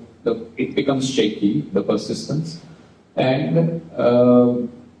it becomes shaky, the persistence, and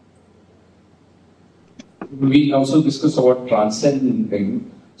we also discussed about transcending.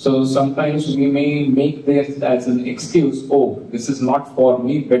 So sometimes we may make this as an excuse, oh, this is not for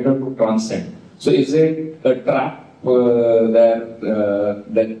me, better to transcend. So is it a trap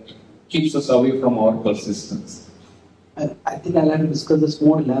that keeps us away from our persistence? I think I'll have to discuss this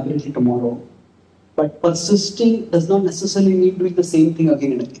more elaborately tomorrow. But persisting does not necessarily mean doing the same thing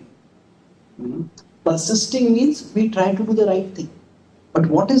again and again. Persisting means we try to do the right thing. But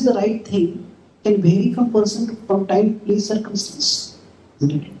what is the right thing can vary from person from time, place, circumstance.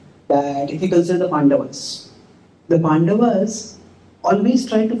 Isn't it? That if you consider the Pandavas always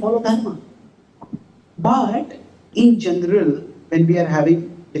try to follow dharma. But in general, when we are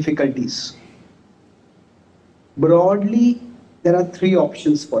having difficulties, broadly there are three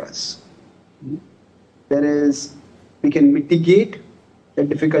options for us. There is, we can mitigate the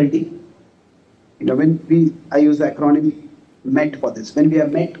difficulty. I use the acronym MET for this. When we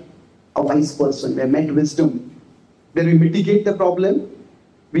have met a wise person, we have met wisdom, then we mitigate the problem,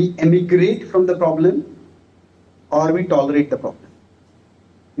 we emigrate from the problem, or we tolerate the problem.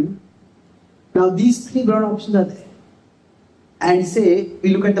 Now these three broad options are there. And say, we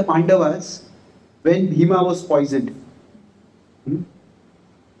look at the Pandavas, when Bhima was poisoned,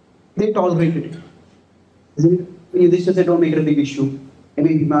 they tolerated it. Isn't it? Yudhishthira said, don't make it a big issue.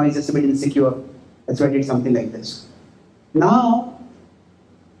 Maybe Bhima is just a bit insecure. That's why I did something like this. Now,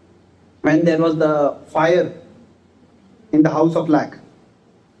 when there was the fire in the house of Lac,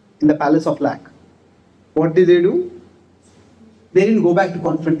 in the palace of Lac, what did they do? They didn't go back to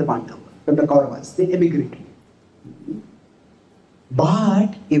confront the Pandavas, the Kauravas. They emigrated.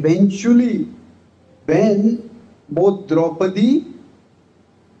 But eventually, when both Draupadi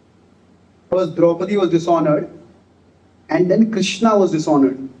was dishonored, and then Krishna was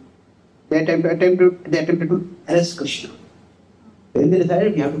dishonored, they attempted to arrest Krishna. Then they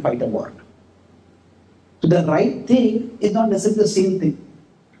decided we have to fight a war. So the right thing is not necessarily the same thing.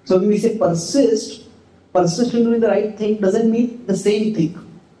 So when we say persist in doing the right thing doesn't mean the same thing.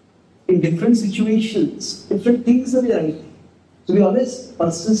 In different situations, different things will be the right thing. So we always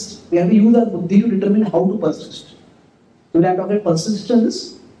persist. We have to use our buddhi to determine how to persist. So when I am talking about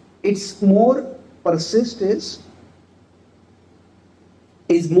persistence, it's more, persist is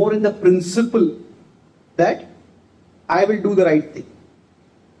more in the principle that I will do the right thing.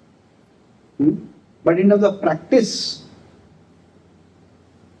 But in terms of practice,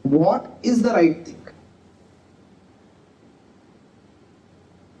 what is the right thing?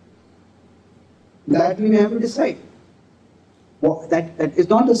 That we may have to decide. That is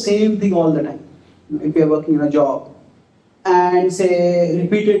not the same thing all the time. If we are working in a job and say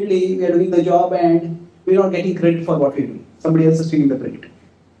repeatedly we are doing the job and we are not getting credit for what we do. Somebody else is taking the credit.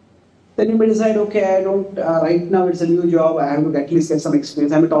 Then you may decide, okay, I don't, right now it's a new job, I have to at least get some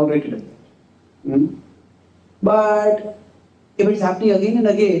experience, I am tolerated in it. But if it's happening again and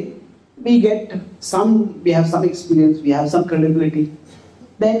again, we have some experience, we have some credibility.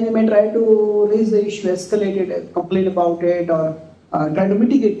 Then we may try to raise the issue, escalate it, complain about it, or try to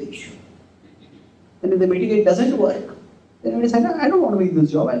mitigate the issue. And if the mitigate doesn't work, then we decide, I don't want to make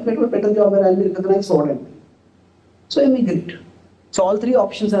this job, I'll get a better job where I'll be recognized for what I'm doing. So emigrate. So all three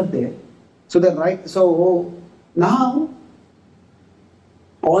options are there. So now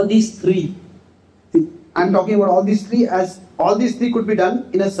all these three, I'm talking about all these three as all these three could be done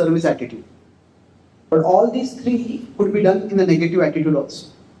in a service attitude. But all these three could be done in a negative attitude also.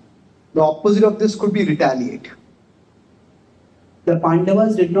 The opposite of this could be retaliate. The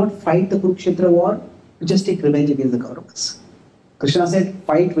Pandavas did not fight the Kurukshetra war to just take revenge against the Kauravas. Krishna said,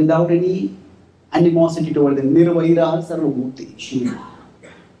 fight without any animosity toward them. Nirvaira sarvabhuteshu.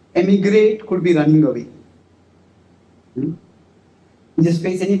 Emigrate could be running away. You just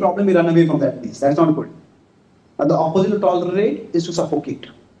face any problem, you run away from that place. That's not good. But the opposite of tolerate is to suffocate.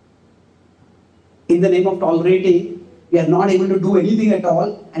 In the name of tolerating, we are not able to do anything at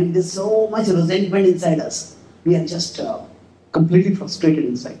all, and there's so much resentment inside us. We are just completely frustrated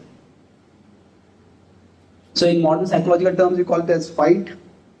inside. So in modern psychological terms, we call it as fight,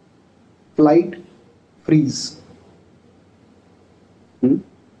 flight, freeze.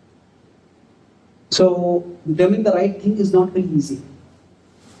 So determining the right thing is not very easy.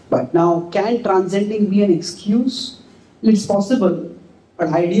 But now, can transcending be an excuse? It's possible. But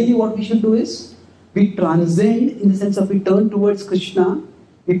ideally what we should do is, we transcend in the sense of we turn towards Krishna,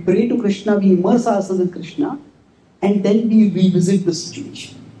 we pray to Krishna, we immerse ourselves in Krishna, and then we revisit the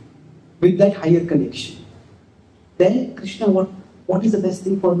situation with that higher connection. Then Krishna, what is the best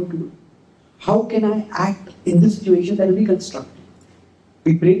thing for me to do? How can I act in this situation that will be constructive?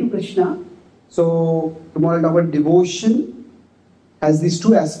 We pray to Krishna. So tomorrow I'll talk about devotion has these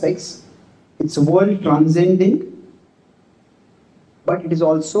two aspects. It's world transcending, but it is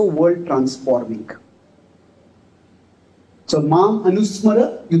also world transforming. So Mam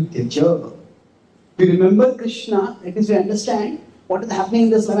Anusmara Yudhyacha. We remember Krishna, that is, we understand what is happening in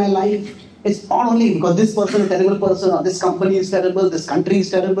this life. It's not only because this person is a terrible person, or this company is terrible, this country is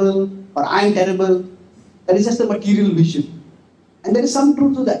terrible, or I am terrible. That is just the material vision. And there is some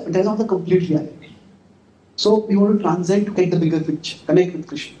truth to that, but that is not the complete reality. So we want to transcend to get the bigger picture, connect with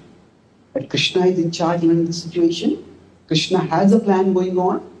Krishna. But Krishna is in charge even in this situation. Krishna has a plan going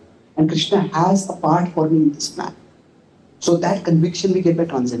on, and Krishna has a part for me in this plan. So that conviction we get by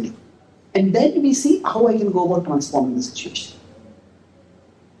transcending. And then we see how I can go about transforming the situation.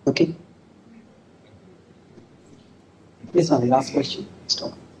 Okay? Yes, my last question.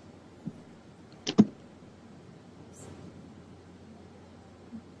 Stop.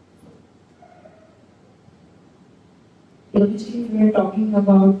 Guruji, we are talking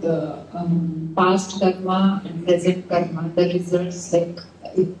about the past karma and present karma, the results, like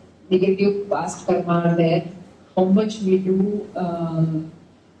if negative past karma are there, how much we do,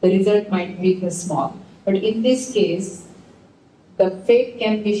 the result might be small. But in this case, the faith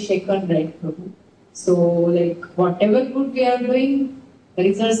can be shaken, right, Prabhu? So, like, whatever good we are doing, the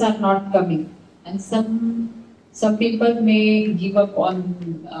results are not coming. And some people may give up on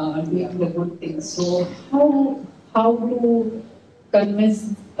doing the good things. So, how to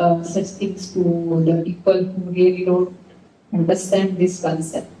convince such things to the people who really don't understand this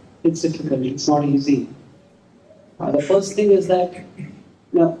concept? It's difficult, it's not easy. The first thing is that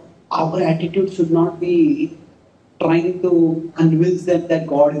our attitude should not be trying to convince them that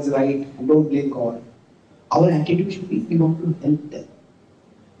God is right and don't blame God. Our attitude should be we want to help them.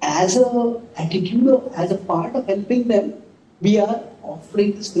 As a part of helping them, we are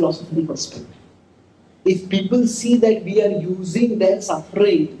offering this philosophical perspective. If people see that we are using their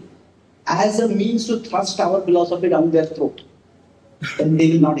suffering as a means to thrust our philosophy down their throat, then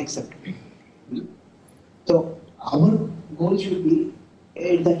they will not accept it. So our goal should be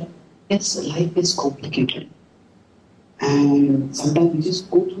that yes, life is complicated and sometimes we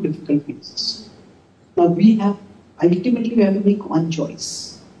just go through difficult phases. Now ultimately we have to make one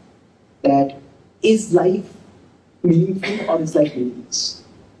choice, that is life meaningful or is life meaningless?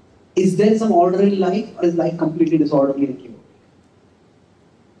 Is there some order in life or is life completely disorderly and chaotic?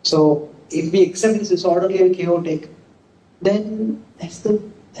 So if we accept it's disorderly and chaotic, then that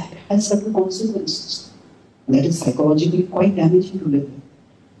has certain consequences. That is psychologically quite damaging to live with.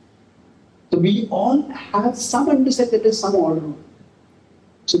 So we all have some understanding that there is some order.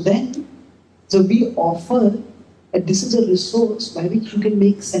 So we offer that this is a resource by which you can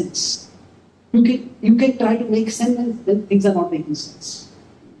make sense. You can try to make sense when things are not making sense.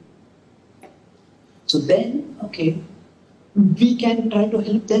 So then, we can try to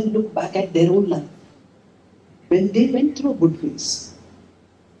help them look back at their own life. When they went through a good phase,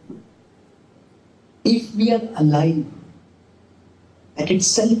 if we are alive, that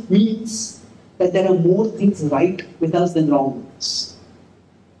itself means that there are more things right with us than wrong with us.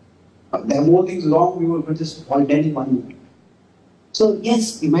 There are more things wrong, we will just fall dead in 1 minute. So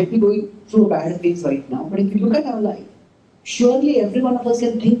yes, we might be going through a bad phase right now, but if you look at our life, surely every one of us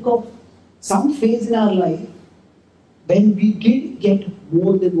can think of some phase in our life when we did get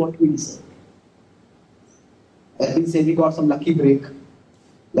more than what we deserved. Let me say we got some lucky break.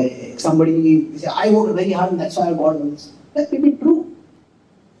 Like somebody say, I worked very hard and that's why I got this. That may be true.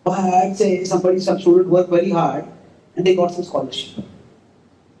 But say some student worked very hard and they got some scholarship.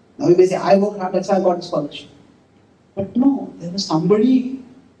 Now we may say, I worked hard, that's why I got a scholarship. But no, there was somebody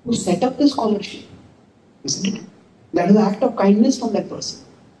who set up the scholarship. Isn't it? That is an act of kindness from that person.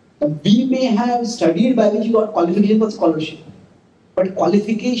 We may have studied by which you got qualification for scholarship. But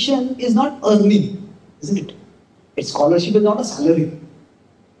qualification is not earning, isn't it? Its scholarship is not a salary.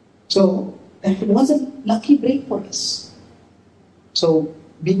 So that was a lucky break for us. So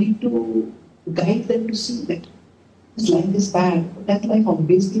we need to guide them to see that this life is bad, but that life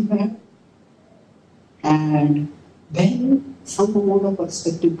always be bad. And then some amount of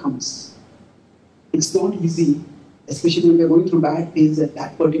perspective comes. It's not easy, especially when we are going through bad phase at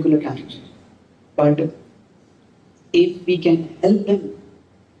that particular time. But if we can help them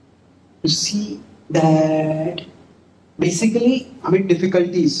to see that basically, amid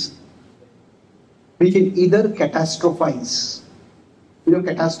difficulties, we can either catastrophize.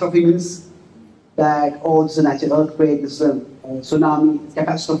 Catastrophe means that, this is a natural earthquake, this is a tsunami,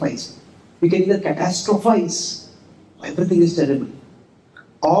 catastrophize. We can either catastrophize, everything is terrible,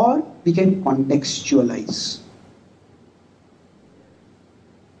 or we can contextualize.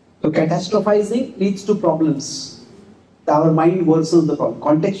 So catastrophizing leads to problems. Our mind worsens the problem.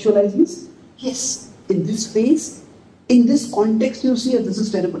 Contextualize means, yes, in this phase, in this context you see this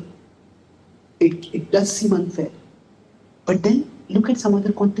is terrible. It does seem unfair. But then look at some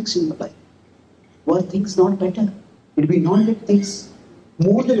other context in your life. Were things not better? Did we not get things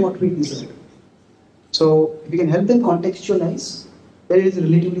more than what we deserve? So if we can help them contextualize, then it is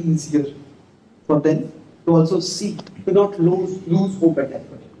relatively easier for them to also see, to not lose hope at that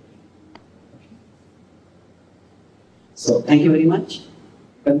point. So thank you very much.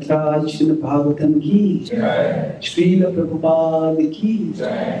 Kantraj Srimad Bhagavatam ki Jai, Srila Prabhupada ki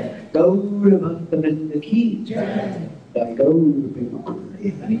Jai, Gaur Bhakta Vrinda ki Jai, Jai Gaur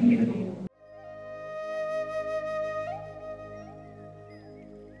Premanande.